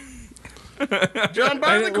 John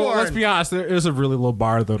Well, let's be honest. There is a really low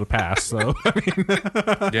bar though to pass. So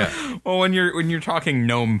Yeah. Well, when you're talking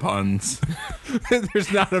gnome puns,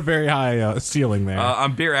 there's not a very high ceiling there.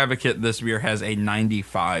 on Beer Advocate, this beer has a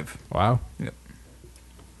 95. Wow. Yep.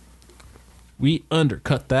 We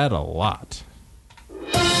undercut that a lot.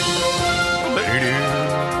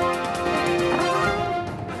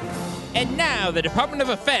 And now the Department of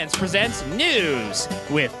Defense presents news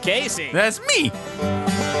with Casey. That's me.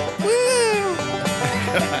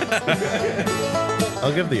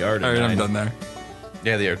 I'll give the art. All a right, I'm 9. done there.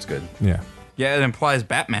 Yeah, the art's good. Yeah. Yeah, it implies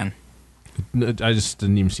Batman. I just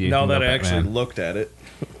didn't even see it. Now that I actually looked at it,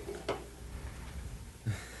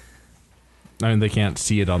 I mean, they can't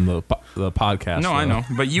see it on the podcast. No, I though. know,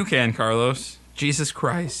 but you can, Carlos. Jesus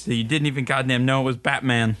Christ, you didn't even goddamn know it was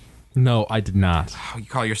Batman. No, I did not. Oh, you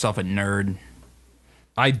call yourself a nerd.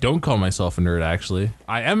 I don't call myself a nerd, actually.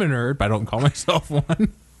 I am a nerd, but I don't call myself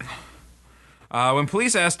one. When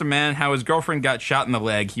police asked a man how his girlfriend got shot in the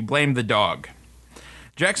leg, he blamed the dog.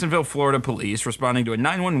 Jacksonville, Florida police, responding to a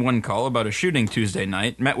 911 call about a shooting Tuesday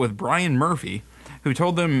night, met with Brian Murphy, who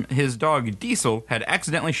told them his dog Diesel had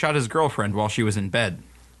accidentally shot his girlfriend while she was in bed.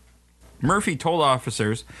 Murphy told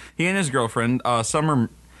officers he and his girlfriend, Summer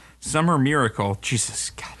Miracle,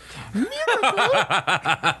 Jesus, goddamn,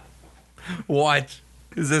 What?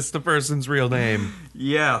 Is this the person's real name?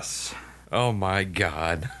 yes, Oh my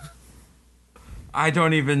god. I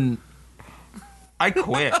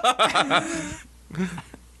quit.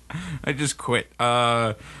 I just quit.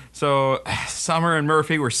 So Summer and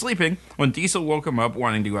Murphy were sleeping when Diesel woke them up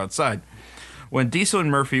wanting to go outside. When Diesel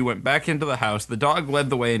and Murphy went back into the house, the dog led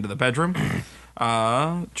the way into the bedroom.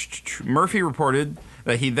 Murphy reported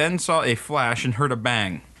that he then saw a flash and heard a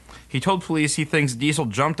bang. He told police he thinks Diesel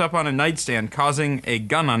jumped up on a nightstand, causing a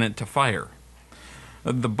gun on it to fire.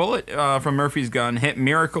 The bullet from Murphy's gun hit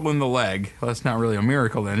Miracle in the leg. Well, that's not really a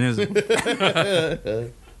miracle then, is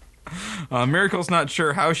it? Miracle's not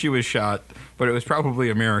sure how she was shot, but it was probably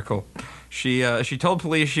a miracle. She told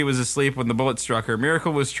police she was asleep when the bullet struck her.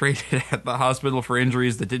 Miracle was treated at the hospital for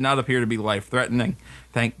injuries that did not appear to be life-threatening.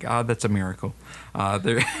 Thank God that's a miracle.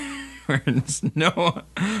 There was no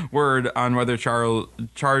word on whether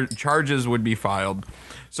charges would be filed.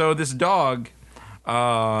 So this dog,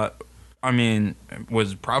 was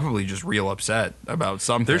probably just real upset about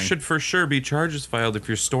something. There should for sure be charges filed if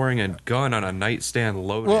you're storing a gun on a nightstand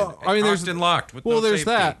loaded. Well, I mean, there's locked. With well, no there's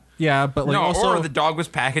safety. that. Yeah, but like no, also, or the dog was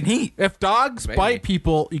packing heat. if dogs bite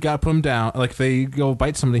people, you gotta put them down. Like if they go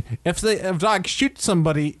bite somebody. If dogs shoot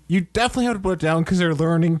somebody, you definitely have to put it down because they're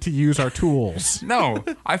learning to use our tools. No,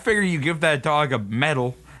 I figure you give that dog a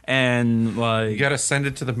medal and like You gotta send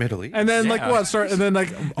it to the Middle East. And then like Yeah. what? Start and then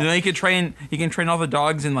like and then you can train all the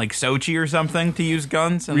dogs in like Sochi or something to use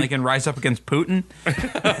guns, and they can rise up against Putin.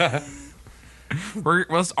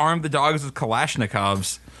 Let's arm the dogs with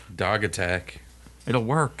Kalashnikovs. Dog attack. It'll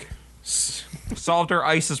work. Solved our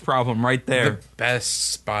ISIS problem right there. The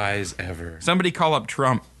best spies ever. Somebody call up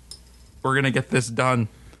Trump. We're gonna get this done.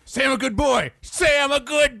 say I'm a good boy. Say I'm a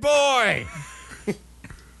good boy.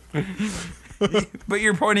 But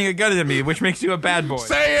you're pointing a gun at me, which makes you a bad boy.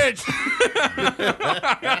 Say it.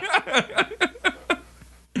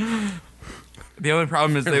 The only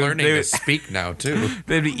problem is They're learning to speak now too.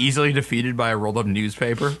 they'd be easily defeated by a rolled up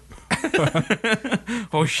newspaper.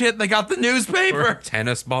 Oh shit, they got the Or a newspaper.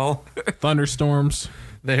 tennis ball. Thunderstorms.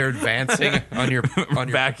 They're advancing on your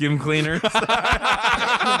Vacuum cleaner. They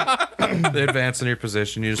advance in your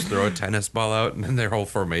position. You just throw a tennis ball out, and then their whole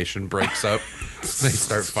formation breaks up. They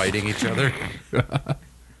start fighting each other.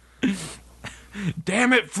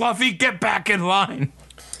 Damn it, Fluffy, get back in line.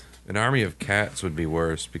 An army of cats would be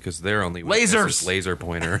worse because their only weakness Lasers. is laser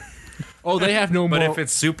pointer. Oh, they have no But moral. if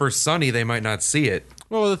it's super sunny, they might not see it.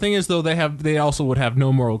 Well, the thing is, though, they also would have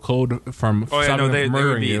no moral code from Oh yeah, stopping no, them they from would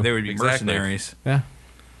murdering be you. they would be Exactly. mercenaries. Yeah.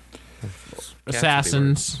 Cats would be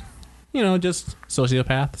Assassins. You know, just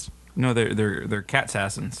sociopaths. No, they're cat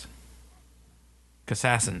assassins.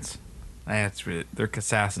 Cassassins. That's it. They're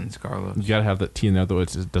cassassins, Carlos. You gotta have that T in there, though.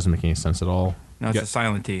 It doesn't make any worse at all. No, it's Yeah. a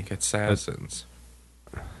silent T. Assassins.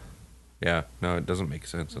 Yeah, no, it doesn't make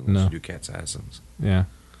sense unless No. you do cat assassins. Yeah.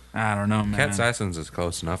 I don't know, man. Cat assassins is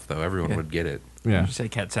close enough, though. Everyone Yeah. would get it. Yeah. You say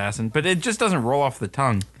cat assassin, but it just doesn't roll off the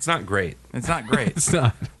tongue. It's not great. It's not great. It's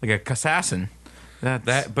not. Like a cassassin.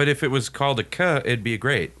 But if it was called a K, it'd be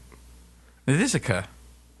great. It is a K.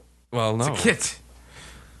 Well, no. It's a kit.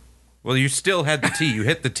 Well, you still had the T. You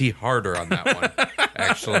hit the T harder on that one,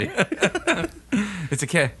 actually. It's a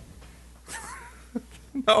K.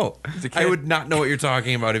 No, It's a I kid. would not know what you're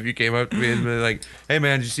talking about if you came up to me and be like, "Hey,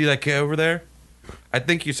 man, did you see that kid over there?" I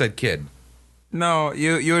think you said kid. No,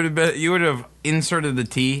 you would have inserted the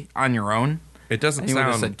T on your own. It doesn't And you would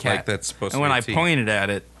have sound said cat. like that's supposed and to when be I a T. pointed at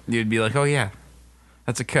it, you'd be like, "Oh yeah,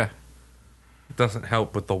 that's a K." It doesn't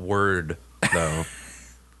help with the word, though.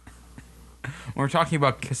 When we're talking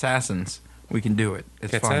about cassassins, we can do it.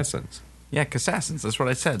 It's fine. Assassins. Yeah, cassassins. That's what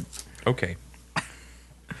I said. Okay.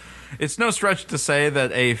 It's no stretch to say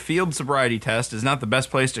that a field sobriety test is not the best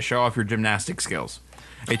place to show off your gymnastic skills.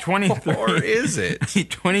 A 23 Or is it? A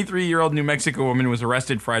 23-year-old New Mexico woman was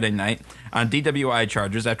arrested Friday night on DWI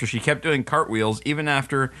charges after she kept doing cartwheels even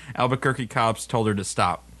after Albuquerque cops told her to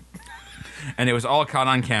stop. And it was all caught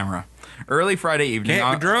on camera. Early Friday evening...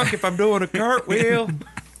 Can't be drunk if I'm doing a cartwheel.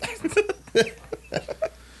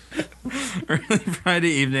 Early Friday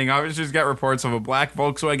evening, officers got reports of a black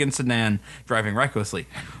Volkswagen sedan driving recklessly.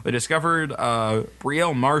 They discovered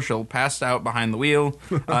Brielle Marshall passed out behind the wheel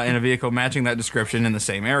in a vehicle matching that description in the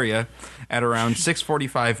same area at around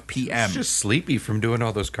 6:45 p.m. She's just sleepy from doing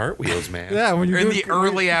all those cartwheels, man. Yeah, when you're in doing the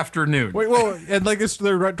early afternoon. Wait, well, and like this,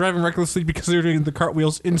 they're driving recklessly because they're doing the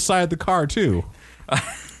cartwheels inside the car too.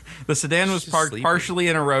 The sedan was She's parked sleeping. partially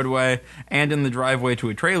in a roadway and in the driveway to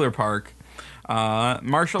a trailer park.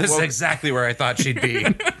 Marshall This is woke, exactly where I thought she'd be.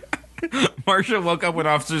 Marshall woke up when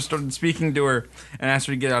officers started speaking to her and asked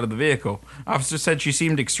her to get out of the vehicle. Officers said she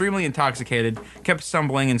seemed extremely intoxicated, kept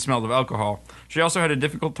stumbling, and smelled of alcohol. She also had a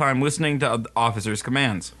difficult time listening to officers'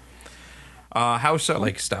 commands. How so?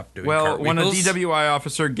 Like, stop doing Well, when a cartwheels? DWI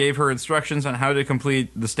officer gave her instructions on how to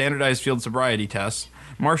complete the standardized field sobriety test,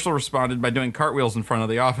 Marshall responded by doing cartwheels in front of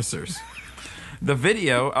the officers. The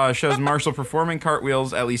video shows Marshall performing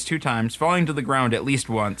cartwheels at least 2 times, falling to the ground at least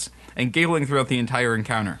once, and giggling throughout the entire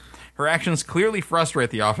encounter. Her actions clearly frustrate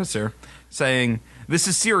the officer, saying, "This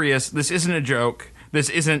is serious, this isn't a joke, this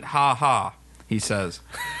isn't ha-ha," he says.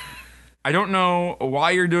 "I don't know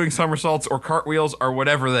why you're doing somersaults or cartwheels or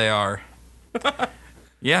whatever they are."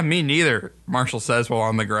 "Yeah, me neither," Marshall says while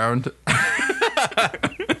on the ground.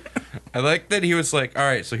 I like that he was like, all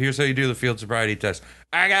right, so here's how you do the field sobriety test.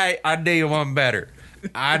 I do you one better.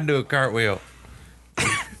 I do a cartwheel.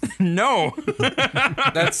 No.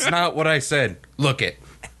 That's not what I said. Look it.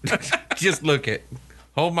 Just look it.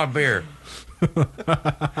 Hold my beer.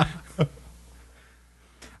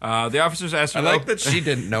 The officers asked her I like that she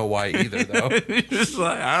didn't know why either, though. Just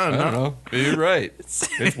like, I I don't don't know. know. You're right.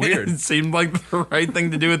 It's weird. It seemed like the right thing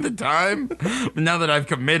to do at the time, but now that I've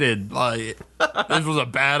committed, like, this was a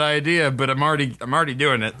bad idea. But I'm already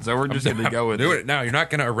doing it, so we're just going to go with Do it. it now. You're not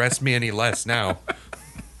going to arrest me any less now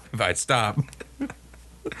if I stop.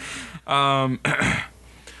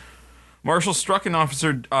 Marshall struck an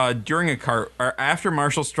officer after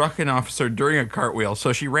Marshall struck an officer during a cartwheel,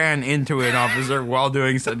 so she ran into an officer while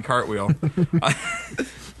doing said cartwheel.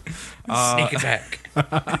 Sneak attack.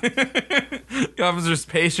 The officer's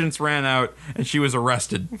patience ran out, and she was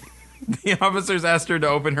arrested. The officers asked her to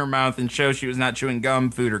open her mouth and show she was not chewing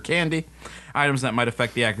gum, food, or candy, items that might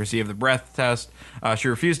affect the accuracy of the breath test. She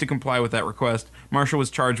refused to comply with that request. Marshall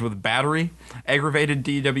was charged with battery, aggravated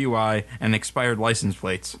DWI, and expired license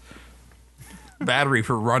plates. Battery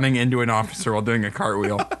for running into an officer while doing a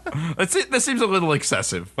cartwheel. That seems a little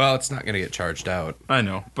excessive. Well, it's not going to get charged out. I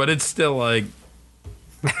know, but it's still like...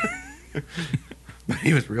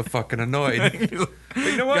 He was real fucking annoyed.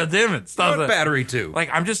 You know what? God damn it, stop What that. battery too? Like,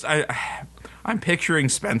 I'm picturing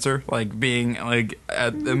Spencer, like, being, like,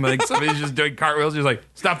 and, like, somebody's just doing cartwheels. He's like,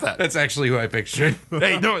 stop that. That's actually who I pictured.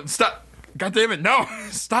 Hey, no, stop. God damn it, no.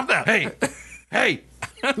 Stop that. Hey,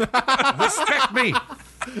 respect me.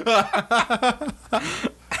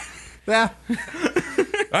 Yeah.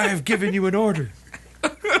 I have given you an order.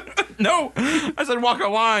 No. I said walk a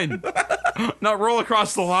line, not roll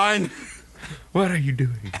across the line. What are you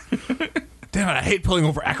doing? Damn it, I hate pulling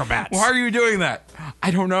over acrobats. Why are you doing that?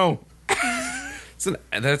 I don't know.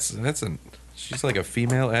 She's like a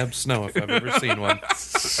female Ab Snow if I've ever seen one.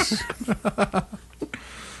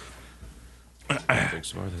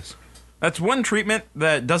 Ignore this. That's one treatment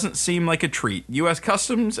that doesn't seem like a treat. U.S.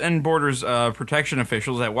 Customs and Borders Protection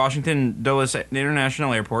officials at Washington Dulles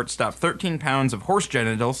International Airport stopped 13 pounds of horse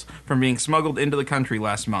genitals from being smuggled into the country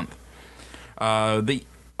last month. The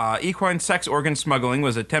equine sex organ smuggling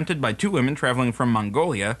was attempted by 2 women traveling from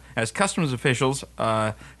Mongolia, as customs officials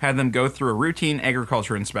had them go through a routine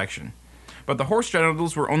agriculture inspection. But the horse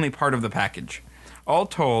genitals were only part of the package. All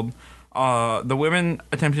told, the women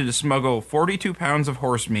attempted to smuggle 42 pounds of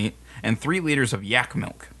horse meat and 3 liters of yak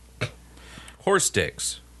milk. Horse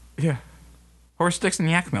dicks. Yeah. Horse sticks and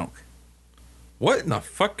yak milk. What in the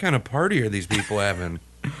fuck kind of party are these people having?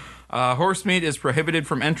 Horse meat is prohibited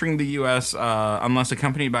from entering the U.S. Unless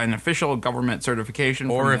accompanied by an official government certification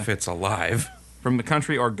Or if it's alive. from the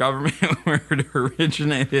country or government where it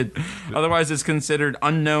originated. Otherwise, it's considered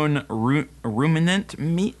unknown ruminant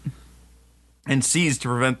meat and seized to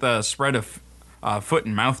prevent the spread of foot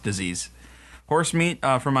and mouth disease. Horse meat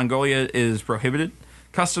from Mongolia is prohibited.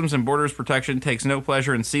 Customs and Borders Protection takes no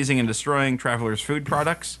pleasure in seizing and destroying travelers' food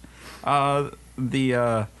products.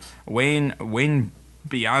 The Wayne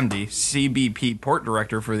Biondi, CBP port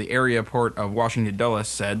director for the area port of Washington Dulles,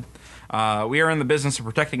 said, "We are in the business of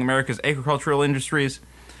protecting America's agricultural industries,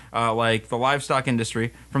 like the livestock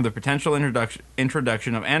industry, from the potential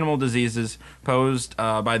introduction of animal diseases posed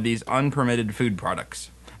by these unpermitted food products."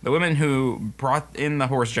 The women who brought in the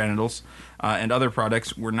horse genitals and other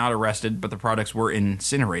products were not arrested, but the products were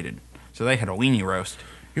incinerated. So they had a weenie roast.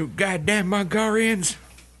 You goddamn Mongolians.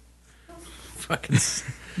 Fucking.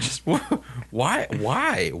 Just why?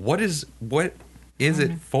 What is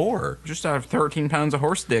it for? Just out of 13 pounds of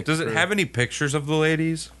horse dick. Does it have any pictures of the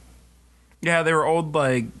ladies? Yeah, they were old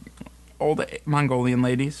Mongolian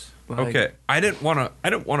ladies. Like, Okay, I didn't want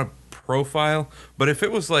to profile, but if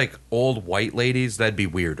it was like old white ladies, that'd be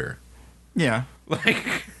weirder. Yeah.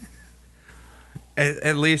 Like,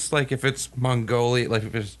 at least like if it's Mongolia, like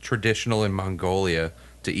if it's traditional in Mongolia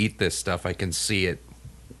to eat this stuff, I can see it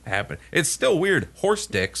happen. It's still weird. Horse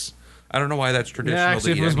dicks. I don't know why that's traditional. Yeah,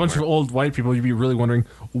 actually, if to it was eat a bunch of anywhere. old white people, you'd be really wondering,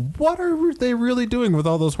 what are they really doing with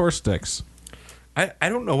all those horse sticks? I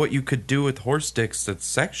don't know what you could do with horse dicks that's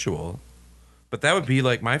sexual. But that would be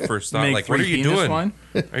like my first thought. Make Like, what are free you penis doing? wine?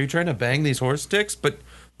 Are you trying to bang these horse dicks? But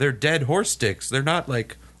they're dead horse dicks. They're not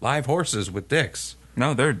like live horses with dicks.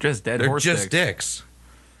 No, they're just dead They're horse just dicks. dicks.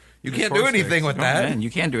 You Just can't do horse anything dicks. with Oh, that. man, you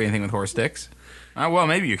can't do anything with horse dicks. Well,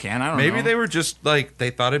 maybe you can. I don't know. Maybe they were just like they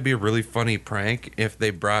thought it'd be a really funny prank if they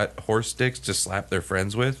brought horse dicks to slap their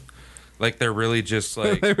friends with. Like they're really just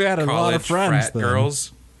like They had a lot of college friends frat then.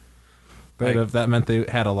 girls. But Like- if that meant they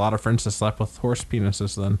had a lot of friends to slap with horse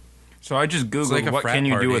penises, then So I just googled like a what frat can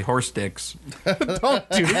you do party. with horse dicks. You're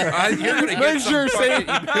gonna get some fucking,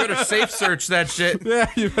 you better safe search that shit. yeah,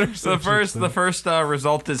 you better. The first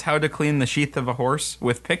result is how to clean the sheath of a horse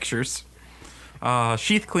with pictures.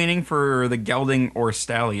 Sheath cleaning for the gelding or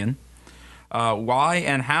stallion. Why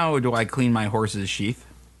and how do I clean my horse's sheath?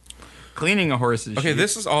 Cleaning a horse's Okay, sheath.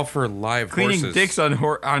 this is all for live Cleaning horses. dicks on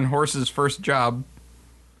horse's first job.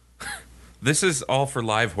 This is all for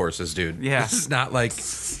live horses, dude. Yeah. This is not like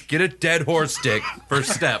get a dead horse dick first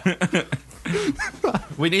step.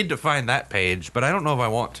 We need to find that page, but I don't know if I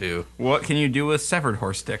want to. What can you do with severed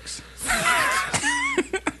horse dicks?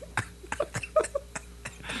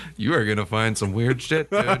 You are gonna find some weird shit,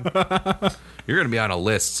 dude. You're gonna be on a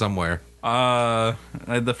list somewhere.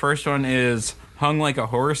 The first one is hung like a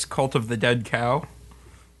horse, cult of the dead cow.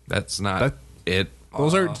 That's not That- it.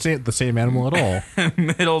 Those aren't the same animal at all.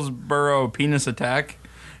 Middlesbrough penis attack.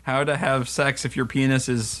 How to have sex if your penis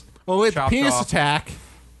is Oh wait, chopped penis off. attack.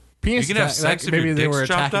 Penis You can have attack. sex if maybe your they dick's were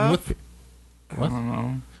chopped attacking off? with. What? I don't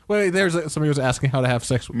know. Wait, somebody was asking how to have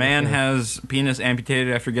sex. Man has penis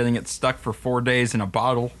amputated after getting it stuck for 4 days in a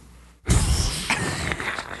bottle.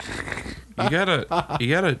 You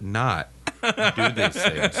gotta not do these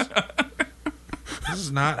things. This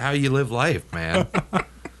is not how you live life, man.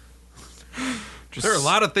 There are a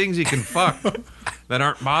lot of things you can fuck that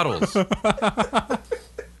aren't bottles.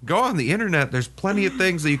 Go on the internet. There's plenty of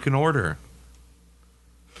things that you can order.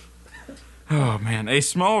 Oh man, a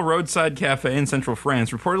small roadside cafe in central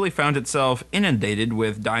France reportedly found itself inundated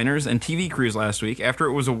with diners and TV crews last week after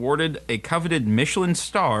it was awarded a coveted Michelin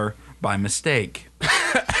star by mistake.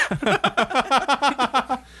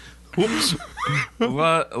 Whoops.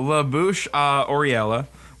 La Bouche Oriella,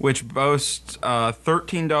 which boasts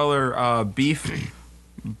 $13 beef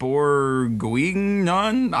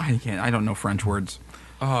bourguignon. I don't know French words.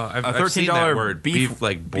 I've seen that word. Beef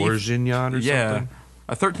like bourguignon or something.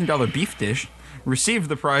 A $13 beef dish received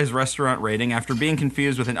the prize restaurant rating after being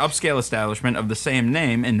confused with an upscale establishment of the same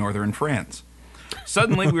name in northern France.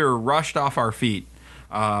 Suddenly, we were rushed off our feet.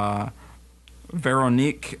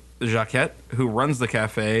 Veronique Jacquet, who runs the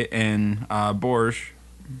cafe in Bourges,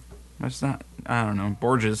 that's not, I don't know,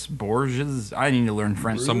 Bourges. I need to learn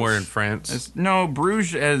French. Somewhere in France. No,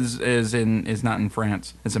 Bruges is not in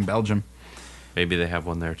France. It's in Belgium. Maybe they have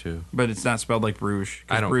one there too. But it's not spelled like Bruges.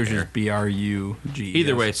 'Cause I don't Bruges care. is Bruges.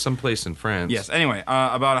 Either way, someplace in France. Yes. Anyway,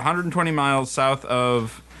 about 120 miles south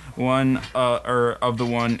of the one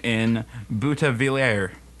in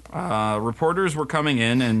Boutevilliers. Reporters were coming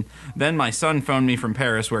in, and then my son phoned me from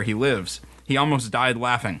Paris, where he lives. He almost died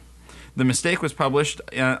laughing. The mistake was published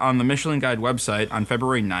on the Michelin Guide website on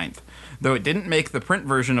February 9th. Though it didn't make the print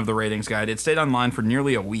version of the ratings guide, it stayed online for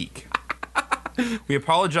nearly a week. We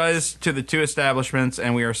apologize to the two establishments,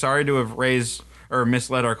 and we are sorry to have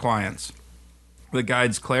misled our clients. The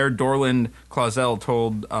guide's Claire Dorland Clausel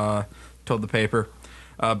told the paper.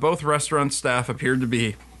 Both restaurant staff appeared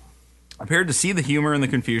to see the humor and the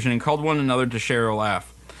confusion and called one another to share a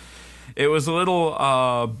laugh. It was a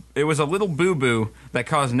little boo-boo that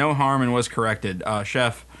caused no harm and was corrected.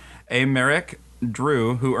 Chef Aymeric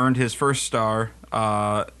Drew, who earned his first star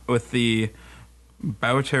with the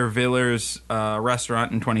Boutevilliers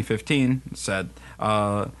restaurant in 2015, said.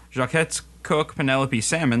 Jacquet's cook, Penelope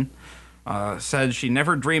Salmon, said she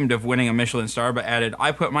never dreamed of winning a Michelin star, but added,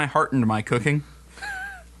 "I put my heart into my cooking."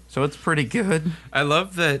 So it's pretty good. I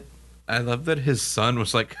love that his son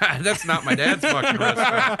was like, "That's not my dad's fucking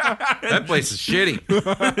restaurant. That place is shitty.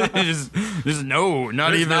 just no, not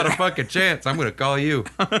There's even. not a fucking chance. I'm gonna call you,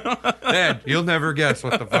 Dad. You'll never guess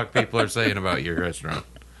what the fuck people are saying about your restaurant.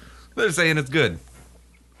 They're saying it's good."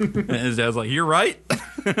 And his dad's like, "You're right."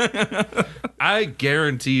 I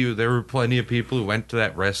guarantee you, there were plenty of people who went to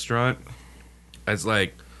that restaurant as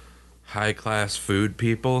like high class food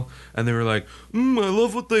people, and they were like, "I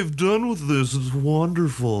love what they've done with this. It's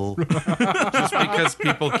wonderful." Just because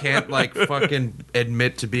people can't like fucking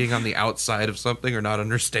admit to being on the outside of something or not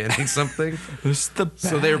understanding something. This is the best.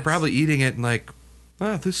 So they were probably eating it and like,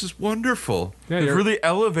 "Ah, this is wonderful." Yeah, They've really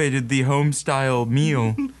elevated the home style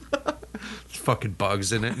meal. There's fucking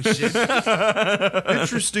bugs in it and shit.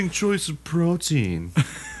 Interesting choice of protein.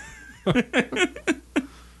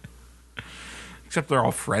 except they're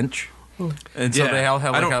all French. And so Yeah. they all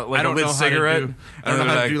have like a I don't lit know cigarette. I don't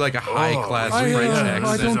know how to do like a high class French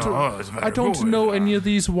accent. I don't know any of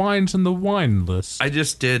these wines in the wine list. I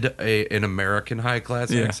just did an American high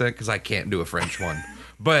class Yeah. accent because I can't do a French one.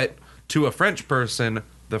 But to a French person,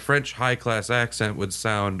 the French high class accent would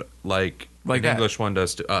sound like an that. English one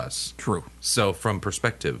does to us. True. So from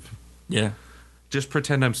perspective, Yeah. just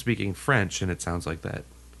pretend I'm speaking French and it sounds like that.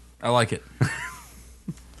 I like it.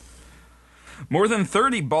 More than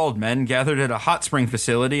 30 bald men gathered at a hot spring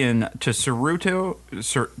facility in Tsuruta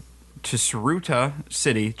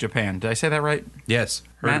City, Japan. Did I say that right? Yes,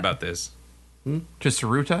 heard Matt? about this.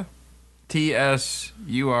 Tsuruta?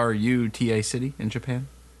 Tsuruta City in Japan?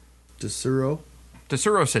 Desuro.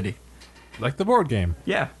 Tsuro City. Like the board game.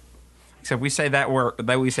 Yeah. Except we say that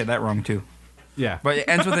wrong too. Yeah. But it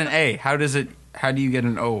ends with an A. How do you get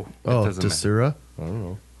an O? Oh, doesn't matter. Desura? I don't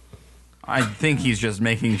know. I think he's just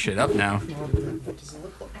making shit up now.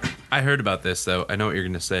 I heard about this though. I know what you're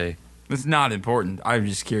going to say. It's not important. I'm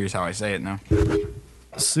just curious how I say it now.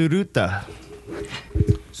 Suruta.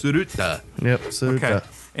 Suruta. Yep, Suruta. Okay.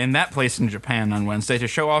 In that place in Japan on Wednesday to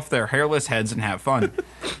show off their hairless heads and have fun.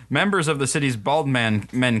 Members of the city's Bald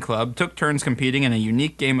Men Club took turns competing in a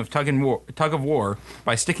unique game of tug of war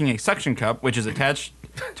by sticking a suction cup, which is attached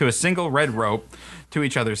to a single red rope, to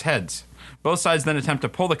each other's heads. Both sides then attempt to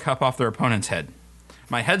pull the cup off their opponent's head.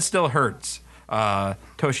 My head still hurts,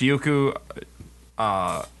 Toshiyuku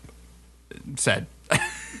said.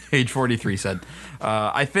 Age 43 said.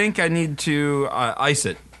 I think I need to ice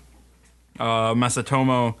it.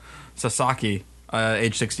 Masatomo Sasaki,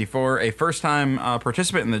 age 64, a first-time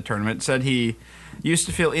participant in the tournament, said he used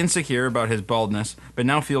to feel insecure about his baldness, but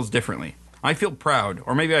now feels differently. I feel proud,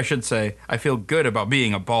 or maybe I should say, I feel good about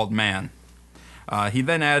being a bald man. He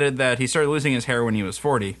then added that he started losing his hair when he was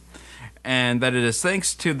 40, and that it is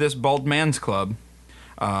thanks to this Bald Man's Club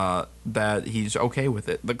that he's okay with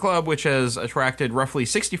it. The club, which has attracted roughly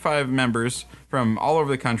 65 members from all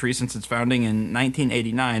over the country since its founding in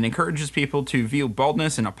 1989, encourages people to view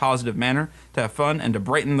baldness in a positive manner, to have fun, and to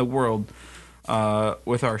brighten the world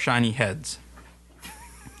with our shiny heads.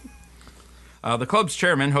 The club's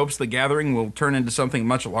chairman hopes the gathering will turn into something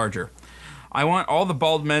much larger. I want all the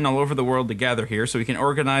bald men all over the world to gather here so we can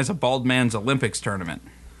organize a Bald Man's Olympics tournament.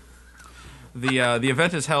 The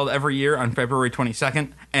event is held every year on February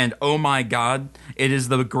 22nd, and oh my god, it is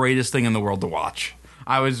the greatest thing in the world to watch.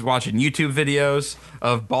 I was watching YouTube videos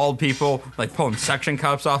of bald people like pulling suction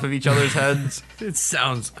cups off of each other's heads. It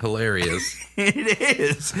sounds hilarious. It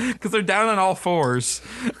is, because they're down on all fours,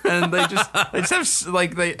 and they just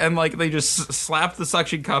slap the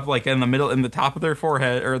suction cup like in the top of their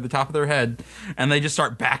forehead or the top of their head, and they just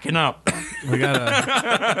start backing up. We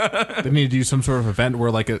gotta. They need to do some sort of event where,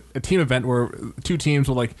 like, a team event where two teams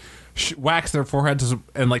will like wax their foreheads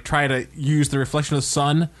and like try to use the reflection of the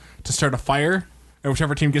sun to start a fire, and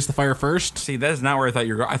whichever team gets the fire first. See, that's not where I thought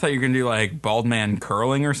you were going. I thought you were going to do like bald man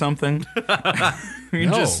curling or something. You're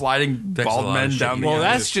No. just sliding bald lot men of down the Well, aisle.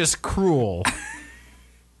 that's just cruel.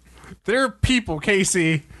 They're people,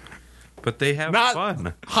 Casey, But they have not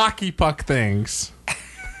fun. hockey puck things.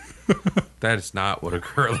 That is not what a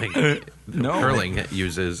curling curling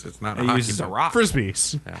uses. It's not a It hockey uses a puck. rock.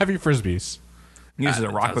 Frisbees, heavy frisbees. It uses a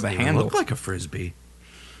It rock with a doesn't even handle. Look like a frisbee.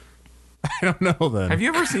 I don't know then. Have you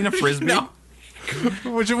ever seen a frisbee?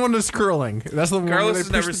 Which one is curling? That's the one Carlos where they has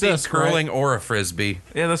push never the seen disc, curling or a frisbee.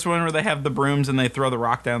 Yeah, that's one where they have the brooms and they throw the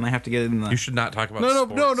rock down. They have to get it in the. You should not talk about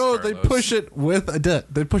Right? No. sports, They Carlos. push it with a disc.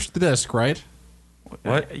 They push the disc, right?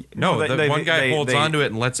 What? No, the one guy holds onto it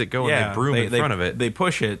and lets it go, and they broom in front of it. They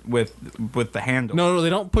push it with the handle. No, they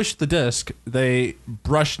don't push the disc. They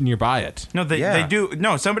brush nearby it. No, they Yeah. do.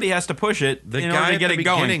 No, somebody has to push it The in guy order to at get the it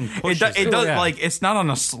going. beginning pushes It it. does Yeah. like it's not on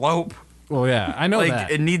a slope. Well, yeah, I know Like that.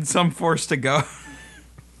 it needs some force to go.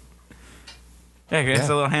 Yeah, it's Yeah.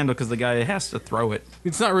 a little handle because the guy has to throw it.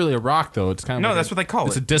 It's not really a rock, though. It's kind of No, like that's what they call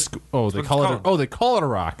It's it. a disc. Oh, they what call it's it. called. Oh, they call it a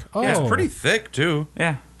rock. Oh, It's pretty thick too.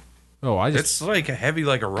 Yeah. Oh, I just. It's like heavy,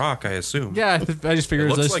 like a rock. I assume. Yeah, I just figured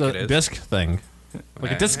It it was looks just like it a is. disc thing,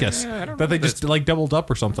 like a discus I don't that they know. just like doubled up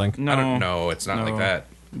or something. No, I don't know. It's not like that.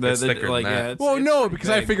 It's thicker than that. it's- Well, it's no, pretty because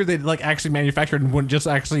I big. figured they'd like actually manufactured and wouldn't just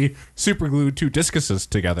actually super glue two discuses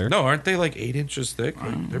together. No, aren't they like 8 inches thick?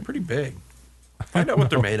 Like, they're pretty big. Find out what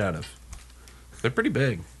they're made out of. They're pretty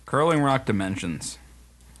big. Curling rock dimensions.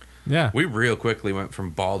 Yeah. We real quickly went from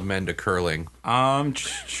bald men to curling.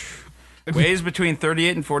 Weighs between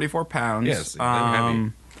 38 and 44 pounds. Yes, they're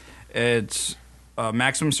heavy. It's a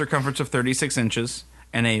maximum circumference of 36 inches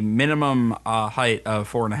and a minimum height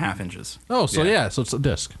of 4.5 inches. Oh, so Yeah. yeah, so it's a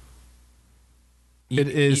disc. It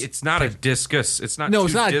is. It's not a discus. It's not. No, two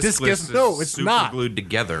it's not a discus discus. No, it's super not. glued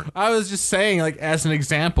together. I was just saying, like, as an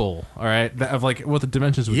example, all right, of like what the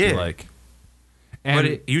dimensions would be Yeah. like. And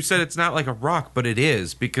But you said it's not like a rock, but it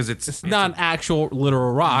is because it's not an actual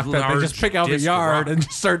literal rock that they large just pick out the disc yard rock. and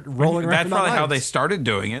just start rolling around. That's in probably how lines. they started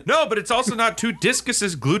doing it. No, but it's also not two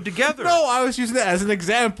discuses glued together. No, I was using that as an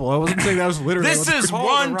example. I wasn't saying that was literally. This what is they're one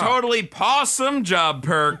rolling around. totally pawsome job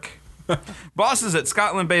perk. Bosses at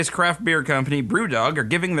Scotland-based craft beer company Brewdog are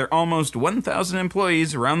giving their almost 1,000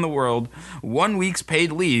 employees around the world 1 week's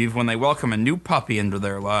paid leave when they welcome a new puppy into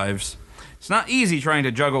their lives. It's not easy trying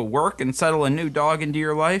to juggle work and settle a new dog into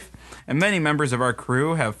your life, and many members of our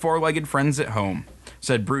crew have four-legged friends at home,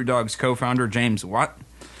 said Brewdog's co-founder James Watt.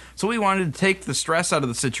 So we wanted to take the stress out of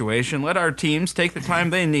the situation, let our teams take the time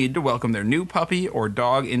they need to welcome their new puppy or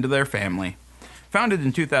dog into their family. Founded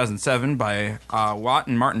in 2007 by Watt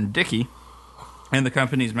and Martin Dickey, and the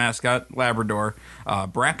company's mascot, Labrador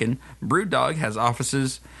Bracken, Brewdog has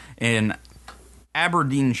offices in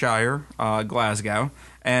Aberdeenshire, Glasgow,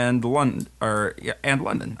 and London,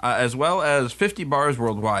 as well as 50 bars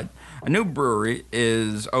worldwide. A new brewery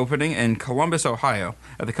is opening in Columbus, Ohio.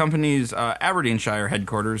 At the company's Aberdeenshire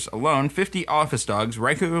headquarters alone, 50 office dogs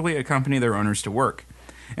regularly accompany their owners to work.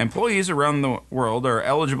 Employees around the world are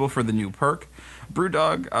eligible for the new perk.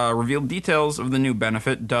 Brewdog revealed details of the new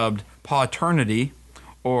benefit dubbed Pawternity,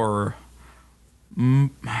 or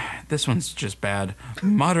this one's just bad.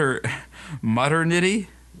 Mutternity.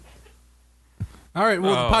 All right.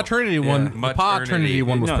 Well, the paternity one. The paternity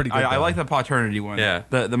one was No, pretty good. I though. like the paternity one. Yeah.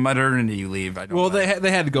 The maternity leave. I don't Well, like.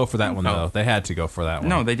 they had to go for that one though. They had to go for that one.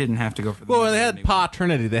 No, they didn't have to go for the Well, they had maternity one.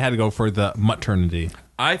 paternity. They had to go for the maternity.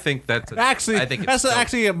 I think that's Actually, I think that's it's dope.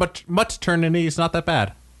 actually a maternity. It's not that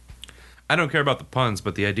bad. I don't care about the puns,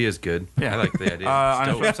 but the idea is good. Yeah. I like the idea. On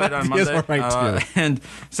It's its dope. website on Yes, Monday, all right, too. and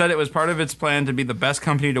said it was part of its plan to be the best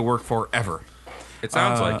company to work for ever. It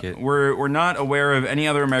sounds like it. We're not aware of any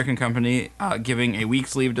other American company giving a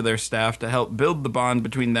week's leave to their staff to help build the bond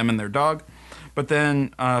between them and their dog. But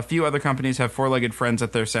then a few other companies have four-legged friends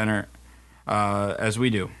at their center, as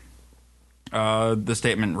we do. The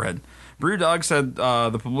statement read. Brewdog said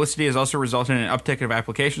the publicity has also resulted in an uptick of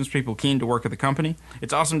applications for people keen to work at the company.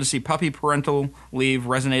 It's awesome to see puppy parental leave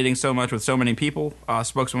resonating so much with so many people,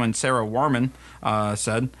 spokeswoman Sarah Warman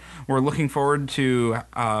said. We're looking forward to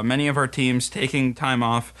many of our teams taking time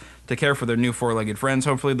off to care for their new four-legged friends.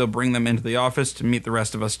 Hopefully they'll bring them into the office to meet the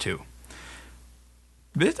rest of us too.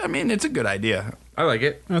 It's a good idea. I like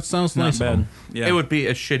it. That sounds Not nice. bad. Yeah. It would be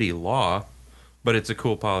a shitty law, but it's a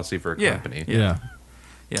cool policy for a company. Yeah.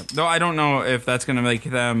 Yeah, though I don't know if that's going to make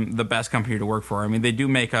them the best company to work for. I mean, they do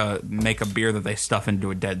make a beer that they stuff into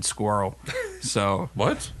a dead squirrel. So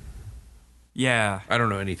What? yeah, I don't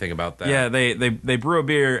know anything about that. yeah, they brew a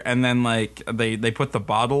beer and then like they put the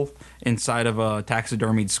bottle inside of a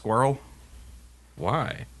taxidermied squirrel.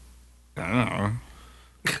 Why? I don't know.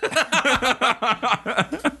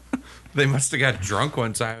 They must have got drunk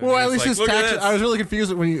one time. Well, at It's least like, it's "Look at tax. this." I was really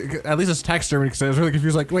confused when you. At least it's taxidermy because I was really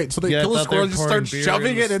confused. Like, wait, so they Yeah, I kill a thought they squirrel were and just pouring start beer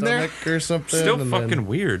shoving the it in there? stomach or something. Still and fucking then-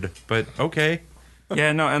 weird, but okay.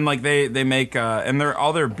 Yeah, no, and like they make and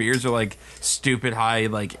all their beers are like stupid high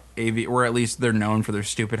like AV, or at least they're known for their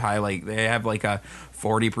stupid high. Like they have like a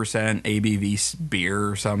 40% ABV beer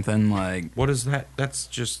or something like. What is that? That's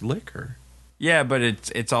just liquor. Yeah, but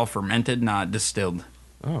it's all fermented, not distilled.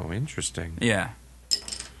 Oh, interesting. Yeah.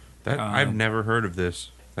 That I've never heard of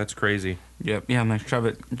this. That's crazy. Yep. Yeah, and they shove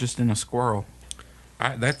it just in a squirrel.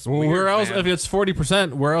 That's Well, weird, where else? man. If it's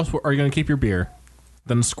 40%, where else are you going to keep your beer?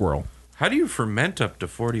 Than a squirrel. How do you ferment up to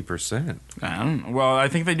 40%? I don't. Well, I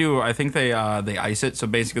think they do. I think they ice it. So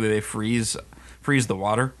basically, they freeze the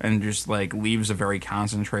water and just like leaves a very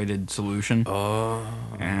concentrated solution. Oh,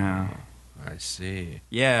 Yeah. I see.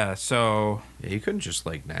 Yeah. So Yeah, you couldn't just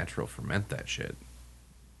like natural ferment that shit.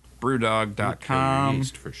 brewdog.com.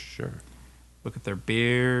 Yeast for sure. Look at their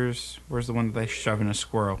beers. Where's the one that they shove in a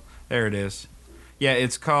squirrel? There it is. Yeah,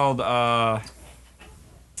 it's called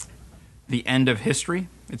The End of History.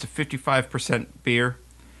 It's a 55% beer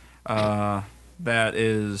that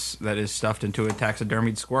is stuffed into a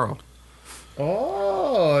taxidermied squirrel.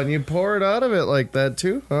 Oh, and you pour it out of it like that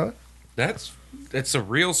too, huh? It's a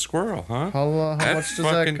real squirrel, huh? How That's much does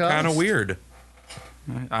that fucking cost? kind of weird.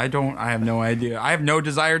 I have no idea. I have no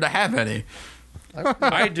desire to have any.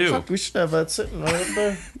 I do. We should have that sitting right up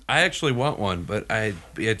there. I actually want one, but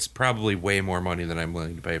it's probably way more money than I'm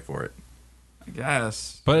willing to pay for it. I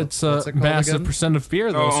guess. But it's a What's it called massive again? percent of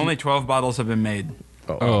beer, though. Oh, so- only 12 bottles have been made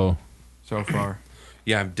Oh. so far.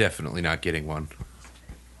 Yeah, I'm definitely not getting one.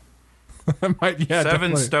 I might, yeah, 7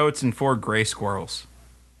 definitely. stoats and 4 gray squirrels.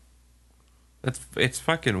 It's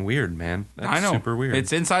fucking weird, man. That's I know. super weird.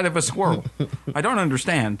 It's inside of a squirrel. I don't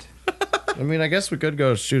understand. I mean, I guess we could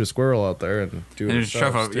go shoot a squirrel out there and do it And just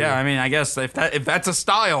shove ourselves, a, yeah, I mean, I guess if that's a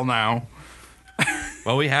style now.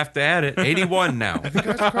 well, we have to add it. 81 now.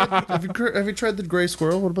 Have you tried the gray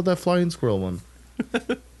squirrel? What about that flying squirrel one?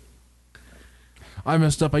 I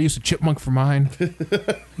messed up. I used a chipmunk for mine.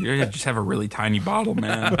 You just have a really tiny bottle,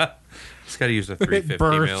 man. Just got to use a It 350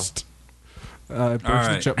 mil. burst. It burst the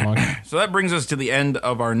right. chipmunk. So that brings us to the end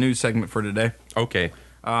of our news segment for today. Okay.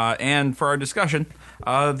 And for our discussion,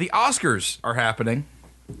 the Oscars are happening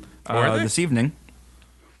Are they? this evening.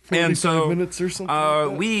 And 45 so minutes or something like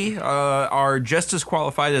that? we are just as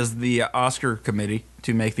qualified as the Oscar committee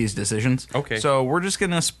to make these decisions. Okay. So we're just going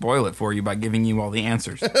to spoil it for you by giving you all the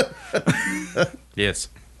answers. Yes.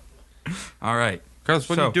 All right. Carlos,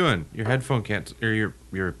 what So- are you doing? Your headphone can't, or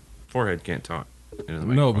your forehead can't talk into the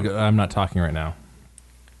No, microphone. because I'm not talking right now.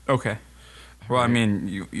 Okay. Well, I mean,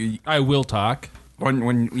 you I will talk.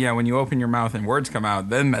 when you open your mouth and words come out,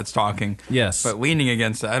 then that's talking. Yes. But leaning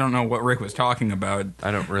against it, I don't know what Rick was talking about.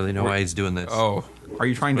 I don't really know why he's doing this. Oh, are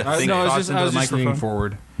you trying to think no, I thoughts was into the just leaning microphone?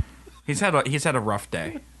 forward. He's had a rough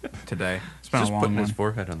day today. It's been Just a long putting one. his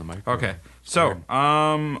forehead on the microphone. Okay, so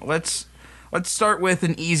let's start with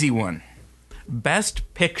an easy one.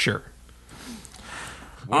 Best Picture.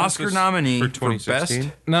 What was Oscar this nominee for for 2016?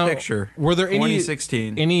 Best Now, Picture. were there any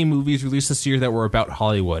 2016? any movies released this year that were about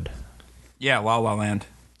Hollywood? Yeah, La La Land.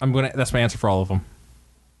 That's my answer for all of them.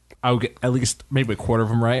 I would get at least maybe a quarter of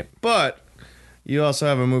them right. But you also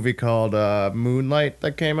have a movie called Moonlight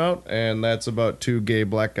that came out, and that's about two gay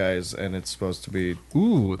black guys, and it's supposed to be...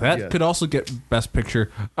 Ooh, that Yeah. could also get Best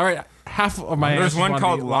Picture. All right, half of my There's answers one want to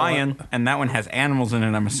called be La La- Lion, and that one has animals in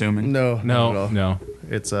it. I'm assuming. No, not at all. No.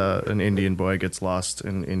 It's an Indian boy gets lost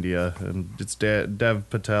in India, and it's Dev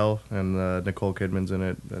Patel, and Nicole Kidman's in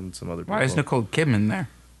it, and some other people. Why is Nicole Kidman there?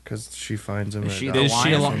 Because she finds him. Is at she a- the Is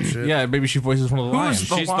she a lion? lion? Shit. Yeah, maybe she voices one of the Who lions. is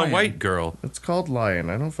the She's lion? the white girl. It's called Lion.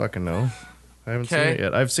 I don't fucking know. I haven't Okay. seen it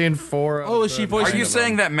yet. I've seen 4. Oh, of is she the voicing- Are you 9 of them.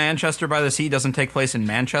 saying that Manchester by the Sea doesn't take place in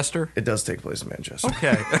Manchester? It does take place in Manchester.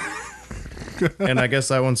 Okay. And I guess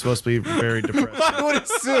that one's supposed to be very depressing. I would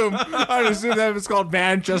assume that if it's called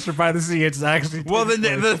Manchester by the Sea, it's actually. Well,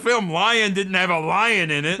 then the film Lion didn't have a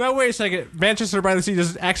lion in it. No, wait a second. Manchester by the Sea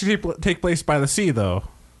doesn't actually take place by the sea, though.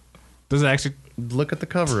 Does it actually? Look at the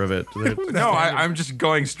cover of it. No, I'm just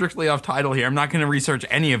going strictly off title here. I'm not going to research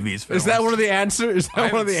any of these films. Is that one of the answers? Is that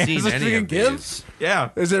I one of the haven't seen answers any you can of give? these. Yeah.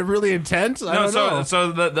 Is it really intense? I No, don't know.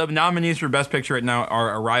 so the nominees for Best Picture right now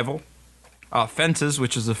are Arrival, Fences,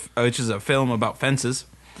 which is a film about fences.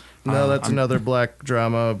 No, that's another black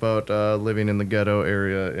drama about living in the ghetto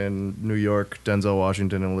area in New York. Denzel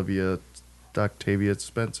Washington and Octavia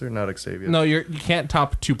Spencer, not Octavia. No, you can't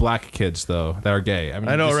top two black kids though that are gay. I mean,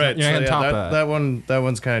 I know, you're right? You're So, gonna yeah, top that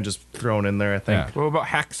one's kind of just thrown in there. I think Yeah. What about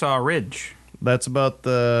Hacksaw Ridge? that's about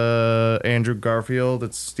the Andrew Garfield.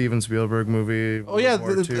 It's Steven Spielberg movie. Oh yeah,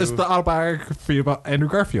 World War it's II. the autobiography about Andrew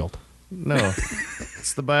Garfield. No,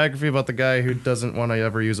 it's the biography about the guy who doesn't want to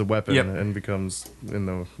ever use a weapon Yep. and becomes in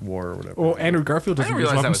the war or whatever. Well, Andrew Garfield I doesn't didn't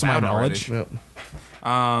use realize that weapons was to my out knowledge.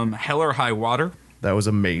 Yep. Hell or High Water. That was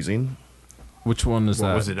amazing. Which one is What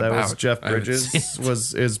that? was it That was about? Jeff I haven't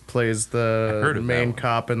Bridges plays heard the of main that one.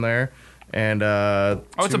 cop in there, and Oh,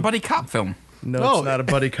 it's a buddy cop film. no, No, it's not a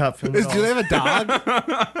buddy cop film. At Do they all. have a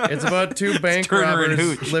dog? It's about two bank Turner and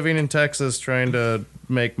robbers Hooch. living in Texas trying to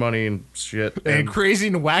make money and shit. In And crazy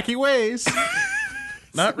and wacky ways.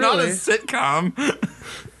 not Not a really.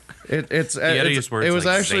 had to use words it was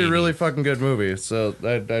like actually a zany. really fucking good movie. So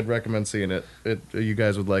I'd recommend seeing it. You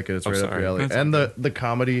guys would like it. It's Oh, right up sorry. your alley. That's And the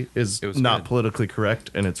comedy is It was not good. politically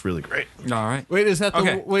correct, and it's really great. All right. Wait, is that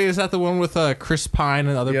the one with Chris Pine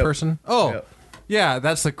and the other Yep. person? Oh, Yep. yeah,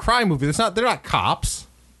 that's the crime movie. They're not cops.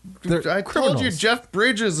 They're I criminals. told you Jeff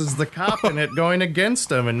Bridges is the cop in it going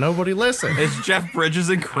against him, and nobody listened. It's Jeff Bridges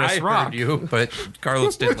and Chris I Rock. heard you, but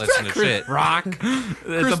Carlos didn't listen to shit. Rock. It's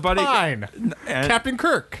Chris a buddy. Pine. and- Captain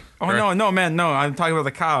Kirk. Oh no, man, no! I'm talking about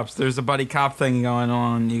the cops. There's a buddy cop thing going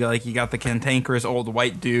on. You got the cantankerous old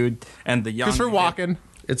white dude and the young Christopher Walken.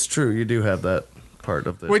 It's true. You do have that part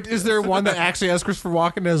of the. Wait, is there one that actually has Christopher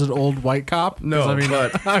Walken as an old white cop? 'Cause, No, I mean,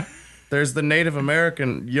 but there's the Native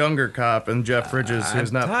American younger cop and Jeff Bridges,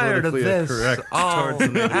 who's not politically correct towards the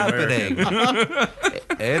Native American.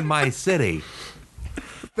 in my city.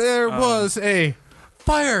 there was a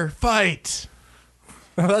firefight.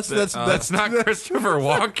 That's not Christopher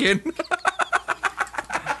Walken.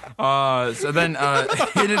 So then,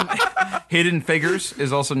 Hidden Figures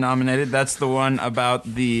is also nominated. That's the one about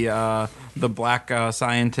the the black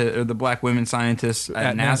scientist or the black women scientists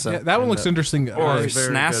at NASA. Yeah, that one looks interesting. Or Very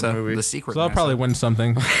good NASA, movie. the secret. So I'll NASA. probably win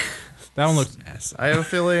something. That one looks. I have a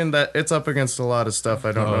feeling that it's up against a lot of stuff.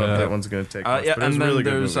 I don't know yeah. if that one's going to take much, Yeah, but it was and a really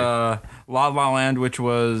then good there's movie. La La Land, which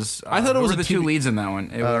was I thought it who was were a the two TV leads in that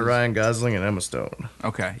one. It was, Ryan Gosling and Emma Stone.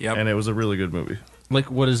 Okay, yep. And it was a really good movie.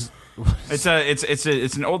 Like, what is. It's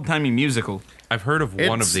an old timey musical. I've heard of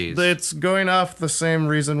one of It's- these. It's going off the same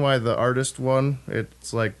reason why The Artist won.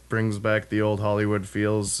 It's like brings back the old Hollywood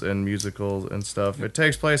feels and musicals and stuff. It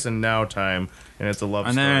takes place in now time, and it's a love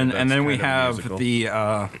And story. then that's we kind of have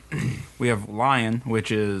musical. we have Lion, which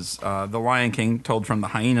is the Lion King told from the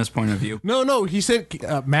hyena's point of view. No, he said,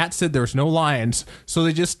 Matt said there was no lions, so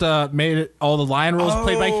they just made it all the lion roles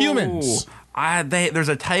played by humans. There's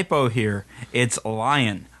a typo here. It's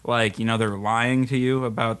lion. Like, they're lying to you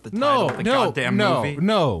about the title of the goddamn movie.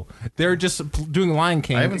 No. They're just doing Lion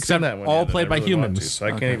King, I haven't except seen that one all yet, and played I by really want to, humans. so I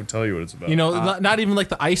can't even tell you what it's about. Not even like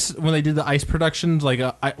the ice, when they did the ice productions, like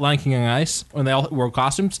Lion King on Ice, when they all wore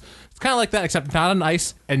costumes. It's kind of like that, except not on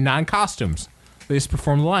ice and non-costumes. They just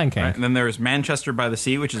perform the Lion King. Right, and then there's Manchester by the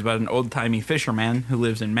Sea, which is about an old-timey fisherman who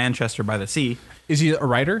lives in Manchester by the Sea. Is he a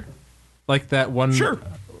writer? Like that one? Sure.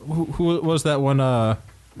 Who was that one?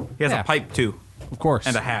 He has Yeah. a pipe, too, Of course.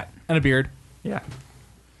 and a hat. And a beard. Yeah.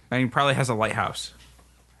 And he probably has a lighthouse.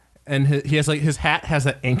 And he has his hat has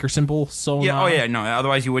that anchor symbol sewn Yeah. on. Oh, yeah. No,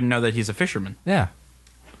 otherwise you wouldn't know that he's a fisherman. Yeah.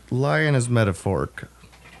 Lion is metaphoric.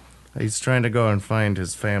 He's trying to go and find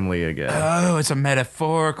his family again. Oh, it's a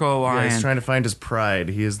metaphorical Yeah, lion. he's trying to find his pride.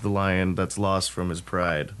 He is the lion that's lost from his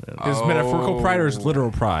pride. His metaphorical pride or his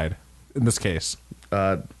literal pride in this case?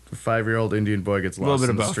 5-year-old Indian boy gets little lost bit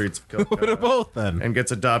in of the both. streets of Bit of Calcutta both then. and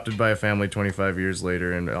gets adopted by a family 25 years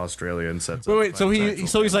later in Australia and sets up. Wait, so finds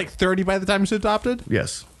he's actual like 30 by the time he's adopted?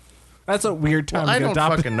 Yes. That's a weird time I to get don't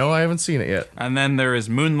adopted. fucking know. I haven't seen it yet. And then there is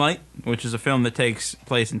Moonlight, which is a film that takes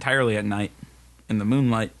place entirely at night in the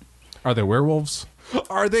moonlight. Are they werewolves?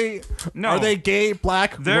 Are they? No. Are they gay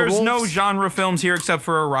black? There's no werewolves? genre films here except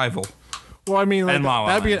for Arrival. Well, I mean, like, and La La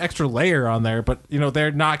that'd be an Land. extra layer on there, but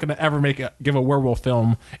they're not going to ever give a werewolf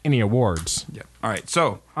film any awards. Yeah. All right.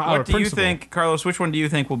 So, Out what of do you principle. think, Carlos? Which one do you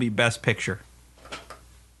think will be Best Picture?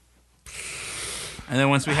 And then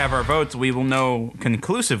once we have our votes, we will know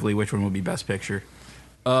conclusively which one will be Best Picture.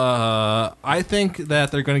 I think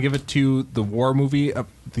that they're going to give it to the war movie,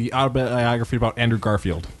 the autobiography about Andrew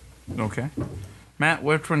Garfield. Okay. Matt,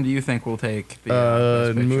 which one do you think will take the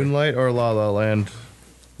Best Picture? Moonlight or La La Land.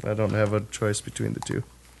 I don't have a choice between the two.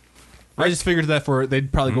 I just figured that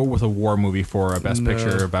they'd probably go with a war movie for a best No.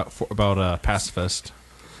 picture about a pacifist.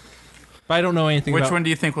 But I don't know anything Which about one do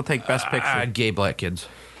you think will take Best Picture? Gay black kids.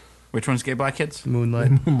 Which one's Gay Black Kids?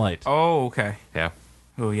 Moonlight. Moonlight. Oh, okay. Yeah.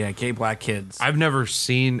 Oh, yeah, Gay Black Kids. I've never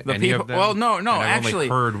seen The any people, of them. well, no, and I've actually, only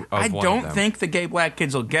heard of I one of don't them. think the Gay Black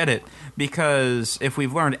Kids will get it because if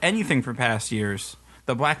we've learned anything from past years,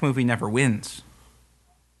 the black movie never wins.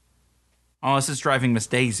 Unless it's Driving Miss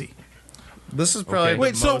Daisy. This is probably Okay. the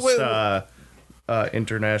Wait, so most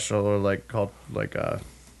international or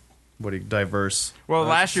diverse. Well,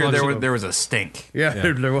 last year so- there was a stink. Yeah,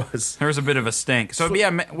 there was. There was a bit of a stink. So yeah,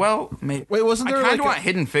 maybe. Wait, wasn't there I kind like of want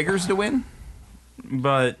Hidden Figures to win,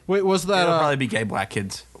 but Wait, was that it'll probably be Gay Black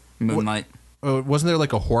Kids. Moonlight. wasn't there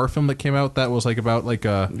like a horror film that came out that was like about like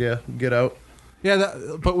Yeah, Get Out.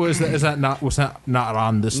 but was that not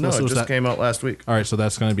on this No, list? it Was just that, came out last week. all right, so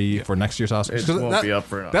that's going to be for next year's Oscars. It 'Cause won't be up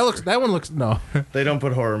for an that one looks no. They don't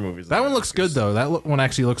put horror movies. That on one the looks good Oscars. though. That one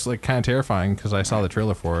actually looks like kind of terrifying because I saw the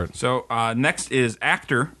trailer for it. So next is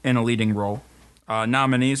actor in a leading role.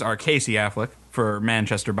 Nominees are Casey Affleck for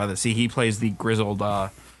Manchester by the Sea. He plays the grizzled.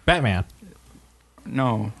 Batman.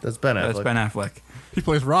 No, That's Ben Affleck. that's Ben Affleck. He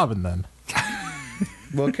plays Robin then.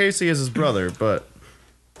 Well, Casey is his brother, but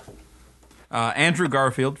Andrew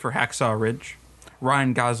Garfield for Hacksaw Ridge.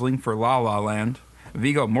 Ryan Gosling for La La Land.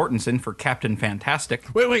 Viggo Mortensen for Captain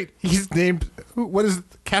Fantastic. Wait, he's named. What is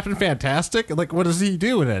Captain Fantastic? Like, what does he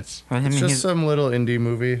do in it? I mean, it's just he's- some little indie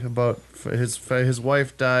movie about his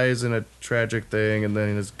wife dies in a tragic thing, and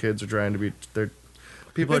then his kids are trying to be.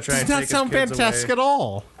 People are It trying does to not take sound his kids fantastic away. at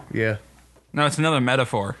all. Yeah, no, it's another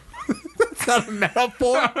metaphor. It's not a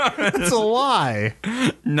metaphor. It's a lie.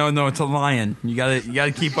 No, it's a lion. You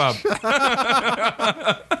gotta keep up.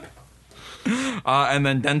 And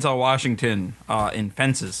then Denzel Washington in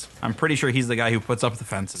Fences. I'm pretty sure he's the guy who puts up the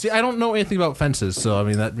fences. See, I don't know anything about fences, so I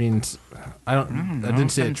mean that means I didn't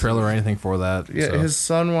see a fences. trailer or anything for that. yeah. so. His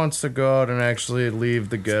son wants to go out and actually leave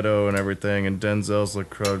the ghetto and everything, and Denzel's the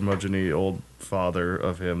curmudgeon-y old father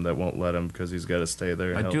of him that won't let him because he's got to stay there.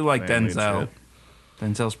 And I help do the like family and Denzel. shit.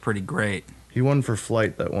 Denzel's pretty great. He won for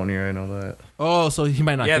Flight that one year. I know that. Oh, so he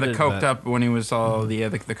might not. Yeah, get the it coked then. up when he was all the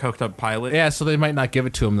coked up pilot. Yeah, so they might not give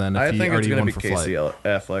it to him then. If I he think it's already going to won be for Casey Flight.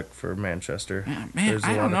 Affleck for Manchester. Man, There's a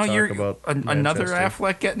I don't lot know. of talk You're about another Manchester.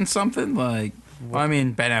 Affleck getting something like. Well, I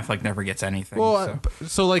mean, Ben Affleck never gets anything. Well,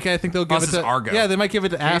 so like I think they'll give Plus it to it's Argo. Yeah, they might give it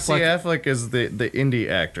to Casey Affleck. Affleck is the indie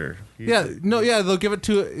actor. They'll give it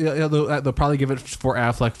to. They'll probably give it for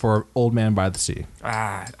Affleck for Old Man by the Sea.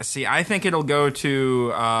 See, I think it'll go to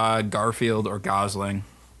Garfield or Gosling.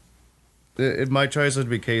 My choice would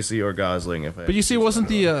be Casey or Gosling. If I But you see, wasn't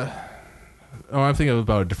the? Oh, I'm thinking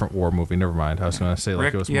about a different war movie. Never mind. I was going to say like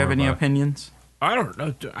Rick, it was. do you more have any of a- opinions? I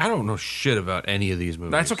don't know shit about any of these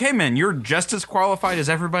movies. That's okay, man. You're just as qualified as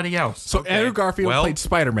everybody else. So Andrew Garfield Well- played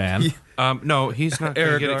Spider-Man. No, he's not.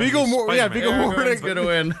 Eric gonna get it. Viggo He's Mor- yeah, Spider-Man. Viggo Mortensen. Aragorn's gonna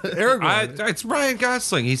win. Aragorn. It's Ryan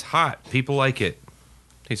Gosling. He's hot. People like it.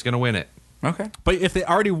 He's gonna win it. Okay. But if they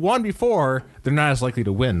already won before, they're not as likely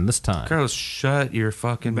to win this time. Carlos, shut your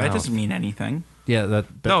fucking That mouth. doesn't mean anything. Yeah, that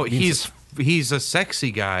No, means- he's a sexy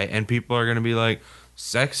guy, and people are gonna be like,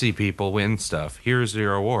 sexy people win stuff. Here's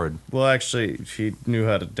your award. Well, actually, he knew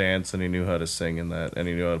how to dance and he knew how to sing in that, and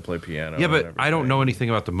he knew how to play piano. Yeah, and but I don't everything. know anything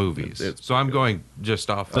about the movies, It's so I'm going just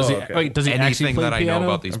off. Does of he? okay. Wait, does he actually anything play that piano? I know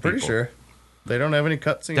about these I'm people. pretty sure they don't have any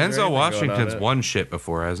cutscenes. or anything Denzel going on Washington's it. won shit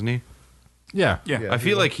before, hasn't he? Yeah. Yeah. Yeah. I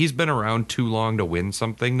feel like he's been around too long to win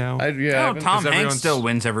something now. I Oh, haven't- Tom Hanks everyone's- still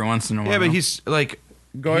wins every once in a while. yeah, but he's like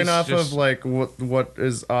going he's off just- of like what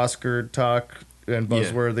is Oscar talk and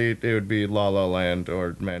buzzworthy. It would be La La Land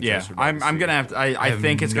or Yeah, Manchester. by I'm the Sea. gonna have to. I have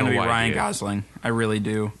think it's gonna no be Ryan idea. Gosling. I really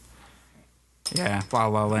do. Yeah, La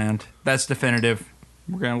La Land. That's definitive.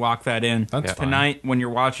 We're gonna lock that in. That's fine. Tonight, when you're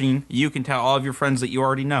watching, you can tell all of your friends that you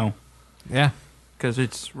already know Yeah. because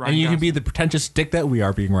it's Ryan. And you can be Gosling. the pretentious dick that we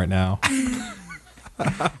are being right now.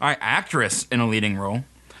 All right, actress in a leading role: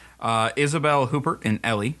 Isabel Huppert in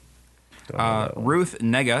Ellie, Ruth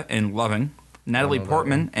Negga in Loving, Natalie know that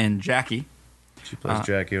Portman in Jackie, She plays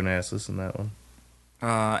Jackie Onassis in that one.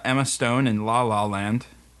 Emma Stone in La La Land,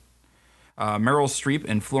 Meryl Streep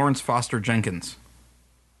and Florence Foster Jenkins.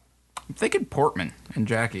 I'm thinking Portman and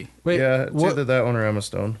Jackie. Wait, Yeah, it's what? either that one or Emma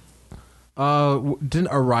Stone. Didn't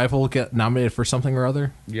Arrival get nominated for something or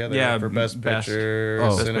other? Yeah, Yeah, for best best- picture,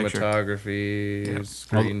 Oh. Best picture. cinematography, Yep.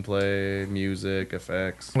 screenplay, music,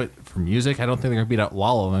 effects. Wait, for music? I don't think they're gonna beat out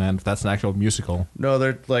La La Land if that's an actual musical. No,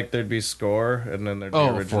 there'd be score, and then there'd be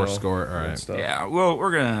Oh, original for score, all and right. stuff. Yeah, well,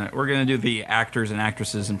 we're gonna do the actors and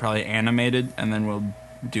actresses and probably animated, and then we'll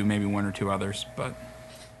do maybe one or two others. But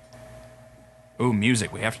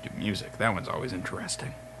music. We have to do music. That one's always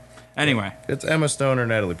interesting. Anyway, It's Emma Stone or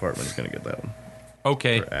Natalie Portman is going to get that one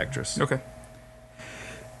okay. for actress. okay.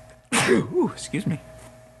 Ooh, excuse me.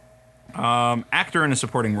 Actor in a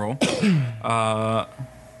supporting role.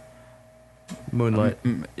 Moonlight.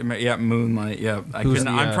 Yeah, Moonlight. Yeah, Who's the,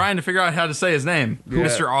 I'm trying to figure out how to say his name. Yeah.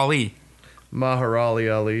 Mr. Ali.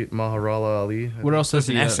 Mahershala Ali. What else There's is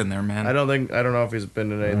an he? S in there, man. I don't know if he's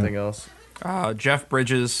been in anything else. Jeff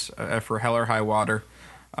Bridges for Hell or High Water,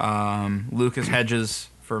 Lucas Hedges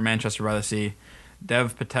for Manchester by the Sea,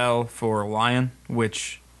 Dev Patel for Lion,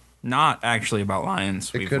 which not actually about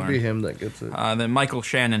lions. It we've could learned. be him that gets it. Then Michael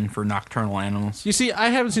Shannon for Nocturnal Animals. You see, I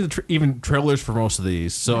haven't seen the even trailers for most of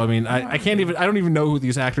these, so I mean, I can't even. I don't even know who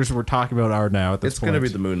these actors we're talking about are now. At this It's point, going to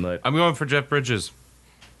be the Moonlight. I'm going for Jeff Bridges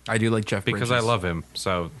I do like Jeff because Bridges. I love him.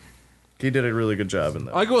 So He did a really good job in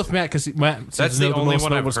that. I'll go with Matt because Matt. that's the only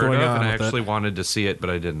one I've what's heard going of, on and I with it. actually wanted to see it, but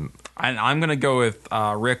I didn't. And I'm going to go with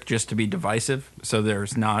Rick just to be divisive, so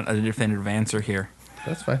there's not a definitive answer here.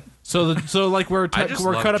 That's fine. So like we're I just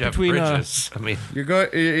we're love cut up Jeff between. Bridges. I mean,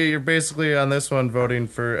 You're basically on this one voting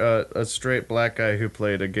for a straight black guy who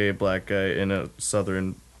played a gay black guy in a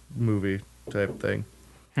southern movie type thing.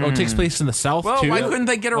 It takes place in the South Well, too. why couldn't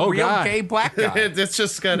they get a real God. gay black guy? It's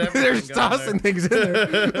just got everything. There's going tossing there. things in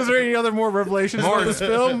there. Is there any other more revelations about this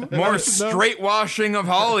film? More straight washing of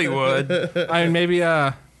Hollywood. I mean, maybe.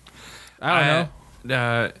 I don't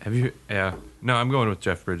know. have you? Yeah, no, I'm going with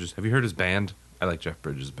Jeff Bridges. Have you heard his band? I like Jeff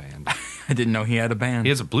Bridges' band. I didn't know he had a band. He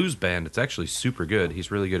has a blues band. It's actually super good. He's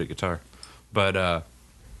really good at guitar. But no,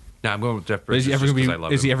 I'm going with Jeff But is Bridges he ever just gonna 'cause I be?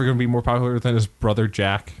 love Is him. he ever going to be more popular than his brother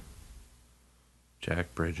Jack?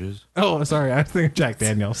 Jack Bridges. Oh, sorry, I was thinking Jack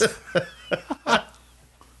Daniels.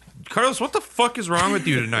 Carlos, what the fuck is wrong with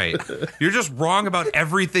you tonight? You're just wrong about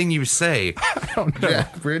everything you say.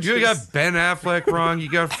 Jack Bridges. You got Ben Affleck wrong. You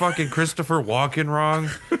got fucking Christopher Walken wrong.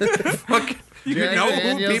 Fucking, you Jack know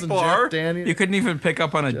Daniels who and people Jeff are? Daniels. You couldn't even pick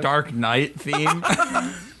up on a Dark Knight theme.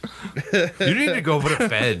 You need to go to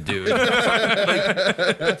bed, dude.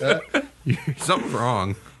 Something's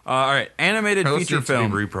wrong. All right, animated Carlos feature needs to be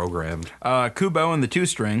film. reprogrammed. Kubo and the Two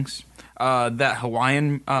Strings, that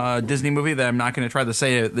Hawaiian Disney movie that I'm not going to try to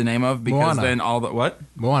say the name of because Moana. then all the what?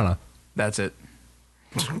 Moana. That's it.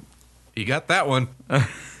 You got that one.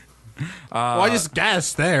 Well, I just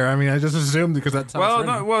guessed there. I mean, I just assumed because that's how Well, it's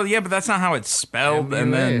written. no, well, yeah, but that's not how it's spelled.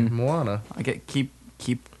 And then Moana. I keep.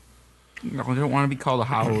 I don't want to be called a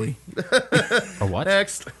haole. A what?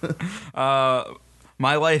 Next.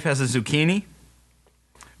 My Life as a Zucchini,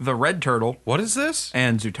 The Red Turtle, What is this?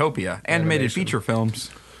 and Zootopia. Animated Animation. feature films.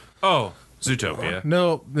 Oh, Zootopia.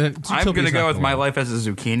 No, I'm going to go with My Life as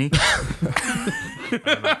a Zucchini. I don't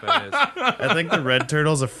know what that is. I think the Red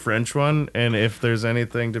Turtle's a French one, and if there's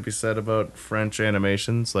anything to be said about French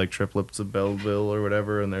animations, like Triplets of Belleville or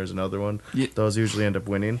whatever, and there's another one, Yeah. those usually end up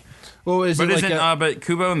winning. Well, is But it like isn't but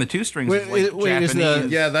Kubo and the Two Strings is Wait, like wait, is Japanese?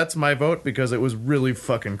 the- Yeah, that's my vote because it was really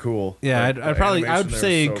fucking cool. Yeah, Like, I'd the probably I animation would there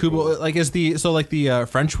say was so Kubo. cool. Like, is the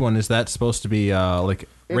French one? Is that supposed to be like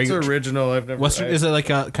It's regular? original. I've never. Western? Is it like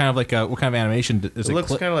a kind of like a what kind of animation is It it? looks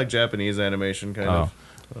kind of like Japanese animation, kind of.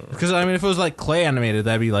 Because I mean, if it was like clay animated,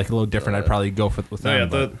 that'd be like a little different. I'd probably go with No, them. yeah,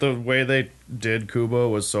 but the way they did Kubo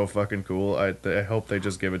was so fucking cool. I hope they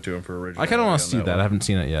just give it to him for original. I kind of want to see on that. I haven't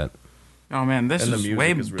seen it yet. Oh man, this And the is music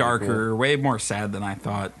way is really darker, cool. way more sad than I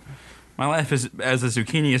thought. My Life as a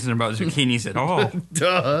Zucchini isn't about zucchinis at all.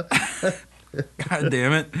 Duh. God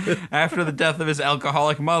damn it. After the death of his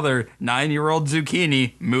alcoholic mother, 9-year-old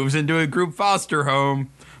Zucchini moves into a group foster home.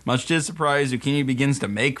 Much to his surprise, Zucchini begins to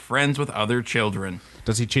make friends with other children.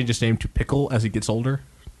 Does he change his name to Pickle as he gets older?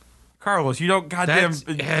 Carlos, you don't goddamn...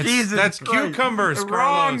 Jesus That's Christ. cucumbers, The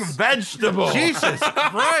wrong Carlos. vegetable. Jesus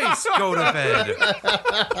Christ, go to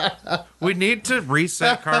bed. We need to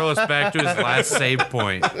reset Carlos back to his last save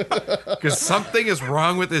point. Because something is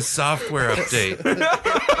wrong with his software update.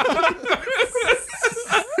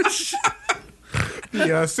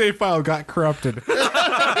 The save file got corrupted.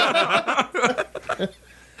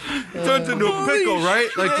 Turns into a pickle, right?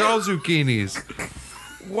 Like all zucchinis.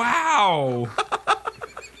 Wow.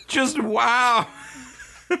 Just wow.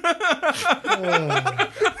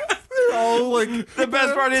 Oh, like The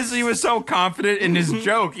best part is he was so confident in his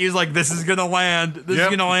joke. He was like, this is going to land. This is Yep.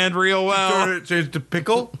 going to land real well. Change to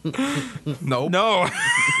pickle? No. No.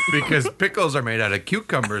 Because pickles are made out of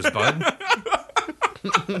cucumbers, bud.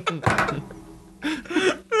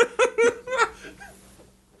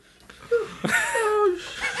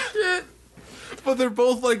 but they're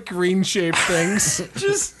both like green shaped things.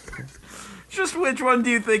 Just which one do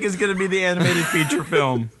you think is going to be the animated feature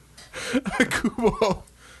film? Kubo,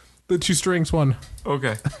 the Two Strings one.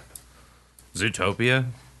 Okay. Zootopia?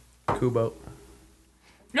 Kubo.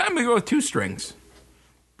 Yeah, I'm going to go with Two Strings.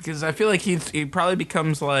 Because I feel like he probably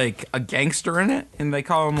becomes like a gangster in it, and they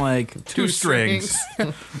call him like Two Strings.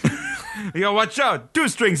 Yo, watch out! Two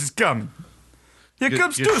Strings is coming. Here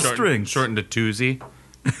comes Two Strings. Shortened to Toozy.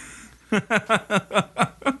 I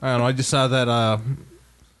don't know. I just saw that.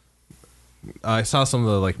 I saw some of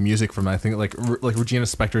the like music from. I think like Regina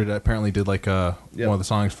Spektor apparently did like one of the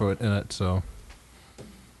songs for it in it. So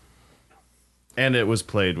And it was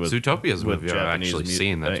played with Zootopia's with movie I've actually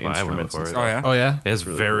seen. That's why I went instruments for and it. stuff. Oh yeah. oh yeah, It has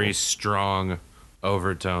really very cool. strong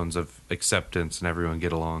overtones of acceptance and everyone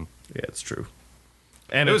get along. Yeah, it's true.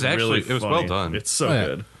 And It was it's really actually- it was funny. well done. It's so Oh, yeah.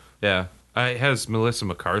 good. Yeah. It has Melissa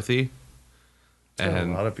McCarthy. And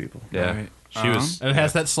And a lot of people. yeah, Right. she was. and it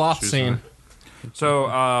has that sloth she was scene. on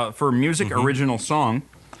So for music original song,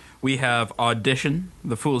 we have Audition,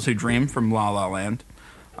 The Fools Who Dream from La La Land.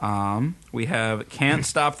 We have Can't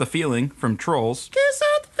Stop the Feeling from Trolls.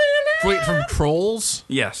 Wait, from Trolls?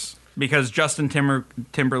 Yes, because Justin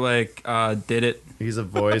Timberlake did it. He's a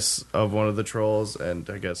voice of one of the trolls, and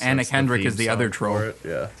I guess Anna that's Kendrick theme is the other song troll. for it.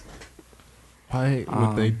 Yeah. Why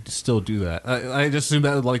would they still do that? I just assumed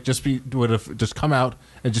that would like would have just come out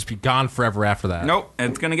and just be gone forever after that. Nope,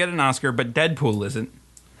 it's going to get an Oscar, but Deadpool isn't.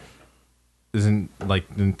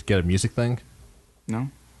 Didn't get a music thing. No?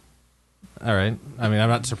 All right. I mean, I'm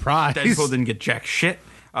not surprised. Deadpool didn't get jack shit.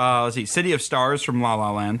 Let's see, City of Stars from La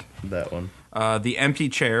La Land. That one. The Empty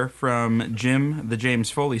Chair from Jim, the James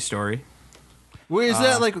Foley Story. Wait, is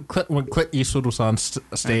that like when Clint Eastwood was on stage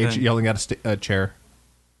And then- yelling at a chair?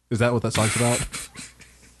 Is that what that song's about?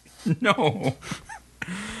 No.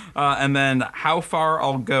 And then How Far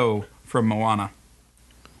I'll Go from Moana.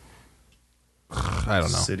 I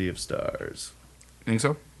don't know. City of Stars. Think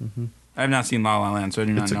so? Mm-hmm. I have not seen La La Land, so I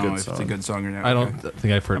do not It's a know good if it's a song. good song or not. I don't Okay.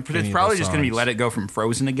 think I've heard. It's probably just going to be Let It Go from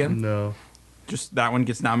Frozen again. No. Just that one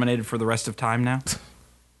gets nominated for the rest of time now.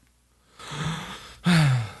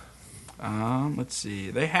 Let's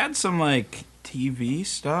see. They had some like TV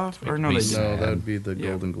stuff, or no, they Me didn't. No, that would be the Yeah.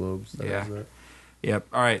 Golden Globes. That Yeah. was it. Yep.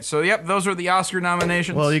 All right. So yep, those are the Oscar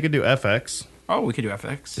nominations. Well, you could do FX. Oh, we could do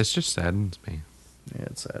FX. This just saddens me. Yeah,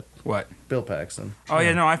 it's sad. What? Bill Paxton. Oh,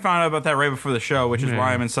 yeah, no, I found out about that right before the show, which is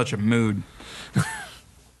why I'm in such a mood.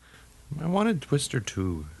 I wanted Twister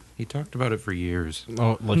 2. He talked about it for years.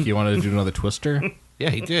 Oh, like you wanted to do another Twister? Yeah,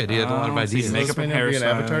 he did. He had a lot of see, ideas. makeup and Will he be an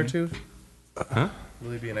hairstyle. Avatar too? Huh?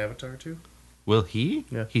 Will he be an Avatar too? Will he?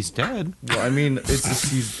 Yeah. He's dead. Well, I mean, it's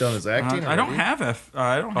just he's done his acting. I don't already. have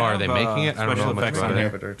I don't Oh, have are they making it? I don't know special much effects about on it. here.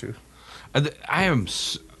 Avatar too. I am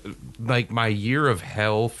like my year of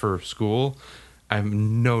hell for school. I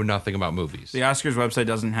know nothing about movies. The Oscars website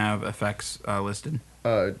doesn't have effects listed.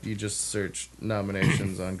 You just search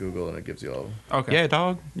nominations on Google and it gives you all. Okay. Yeah,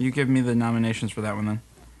 dog. You give me the nominations for that one then.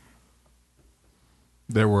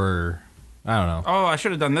 There were, I don't know. Oh, I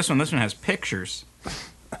should have done this one. This one has pictures.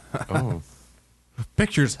 Oh,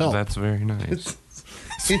 Pictures help. that's very nice.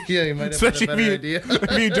 Yeah, you might have Especially a better idea.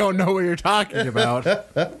 if you don't know what you're talking about.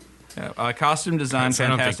 Yeah, costume design, I don't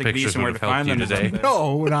think fantastic pictures beasts, and where would to have find them helped you is today.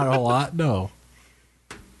 No, not a lot. No.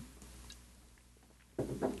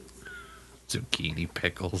 Zucchini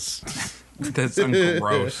pickles. That's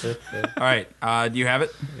gross. All right, do you have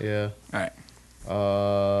it? Yeah. All right.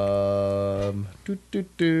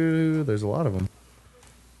 There's a lot of them.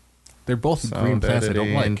 They're both green Sound plants I don't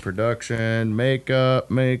editing, like. production,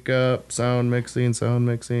 makeup, sound mixing.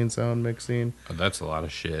 Oh, that's a lot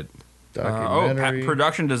of shit. Documentary,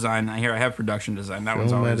 Production design. Here, I have production design. That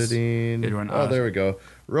one's film always editing. good one. Oh, there we go.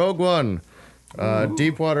 Rogue One,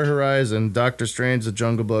 Deepwater Horizon, Doctor Strange, The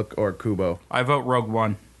Jungle Book, or Kubo. I vote Rogue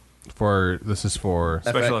One. This is for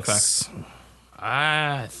Special FX. effects.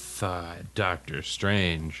 I thought Doctor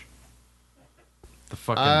Strange. The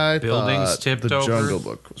fucking I buildings thought tipped The over. Jungle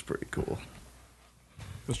Book was pretty cool.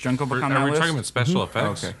 Was Jungle Book Are on that we list? talking about special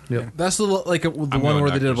effects? Okay. Yep. That's the the I'm one going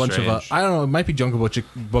where they did a Doctor bunch of Strange. I don't know, it might be Jungle Book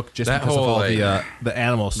just That because of whole, all like, the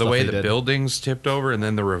animal The stuff way they the did. buildings tipped over and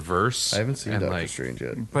then the reverse. I haven't seen and Doctor like, Strange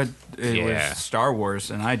yet. But it Yeah. was Star Wars,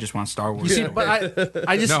 and I just want Star Wars. You see, but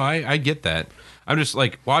I just No, I get that. I'm just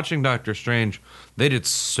like watching Doctor Strange. They did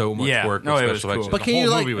so much Yeah. work No, with it was special effects. cool. But The can whole you,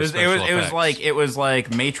 like- movie was it was special effects.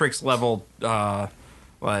 like Matrix level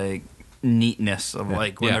like neatness of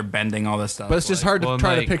like when Yeah. they're bending all this stuff. but it's just like, hard to Well,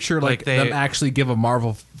 try like- to picture like they- them actually give a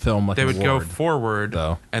Marvel film like They an would go award. forward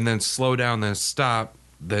though. and then slow down, then stop,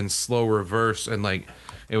 then slow reverse, and like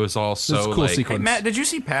it was all It's so a cool like. Hey, sequence. Matt, did you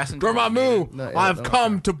see Passenger? Dormammu, Not yet, I've no.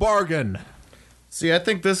 come to bargain. See, I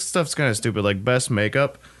think this stuff's kind of stupid. Like best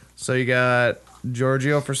makeup. So you got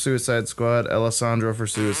Giorgio for Suicide Squad, Alessandro for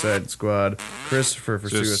Suicide Squad, Christopher for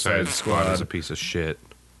Suicide Squad. is a piece of shit.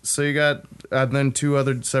 So you got and then two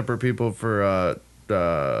other separate people for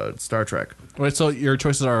Star Trek. Wait, so your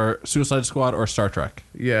choices are Suicide Squad or Star Trek?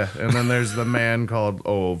 Yeah, and then there's the man called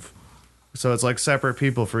Ove. So it's like separate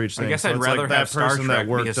people for each thing. I guess so I'd it's rather like that have Star person Trek that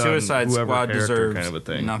worked because on Suicide whoever Squad character deserves kind of a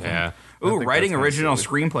thing. nothing. Yeah. Ooh, think writing that's kinda original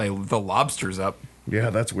silly. screenplay. The Lobster's up. Yeah,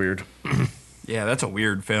 that's weird. Yeah, that's a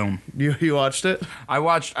weird film. You watched it? I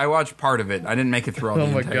watched part of it. I didn't make it through all the Oh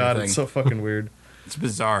my entire god, thing. it's so fucking weird. It's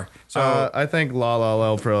bizarre. So I think La La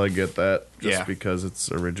La will probably get that just Yeah. because it's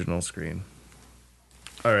original screen.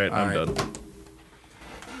 All right, I'm right. done.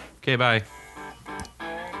 Okay, bye. all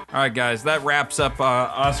right, guys, that wraps up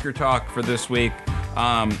Oscar talk for this week.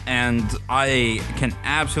 And I can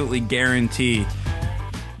absolutely guarantee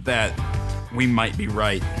that we might be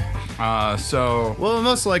right. So Well, we'll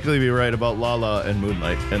most likely be right about La La and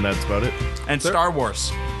Moonlight, and that's about it. and Star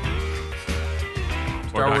Wars.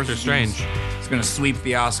 Or Doctor is- Strange. It's gonna sweep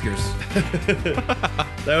the Oscars.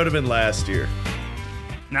 That would have been last year.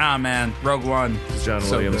 Nah, man, Rogue One. John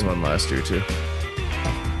So Williams good. won last year too,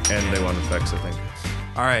 and they won effects, I think.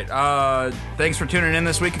 All right. Thanks for tuning in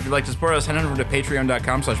this week. If you'd like to support us, head on over to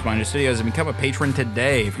patreon.com/blindnewstudios and become a patron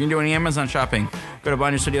today. If you're doing any Amazon shopping, go to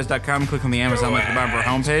blindnewstudios.com, click on the Amazon link at the bottom of our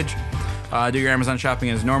homepage. Do your Amazon shopping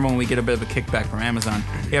as normal, and we get a bit of a kickback from Amazon.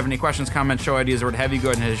 If you have any questions, comments, show ideas, or what have you,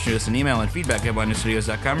 go ahead and shoot us an email at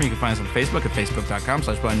feedback@blindnewstudios.com, or you can find us on Facebook at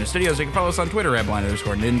facebook.com/blindnewstudios. You can follow us on Twitter at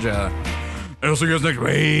blind_ninja. And we'll see you guys next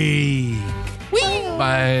week.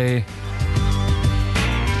 Bye.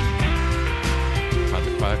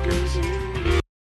 Motherfuckers.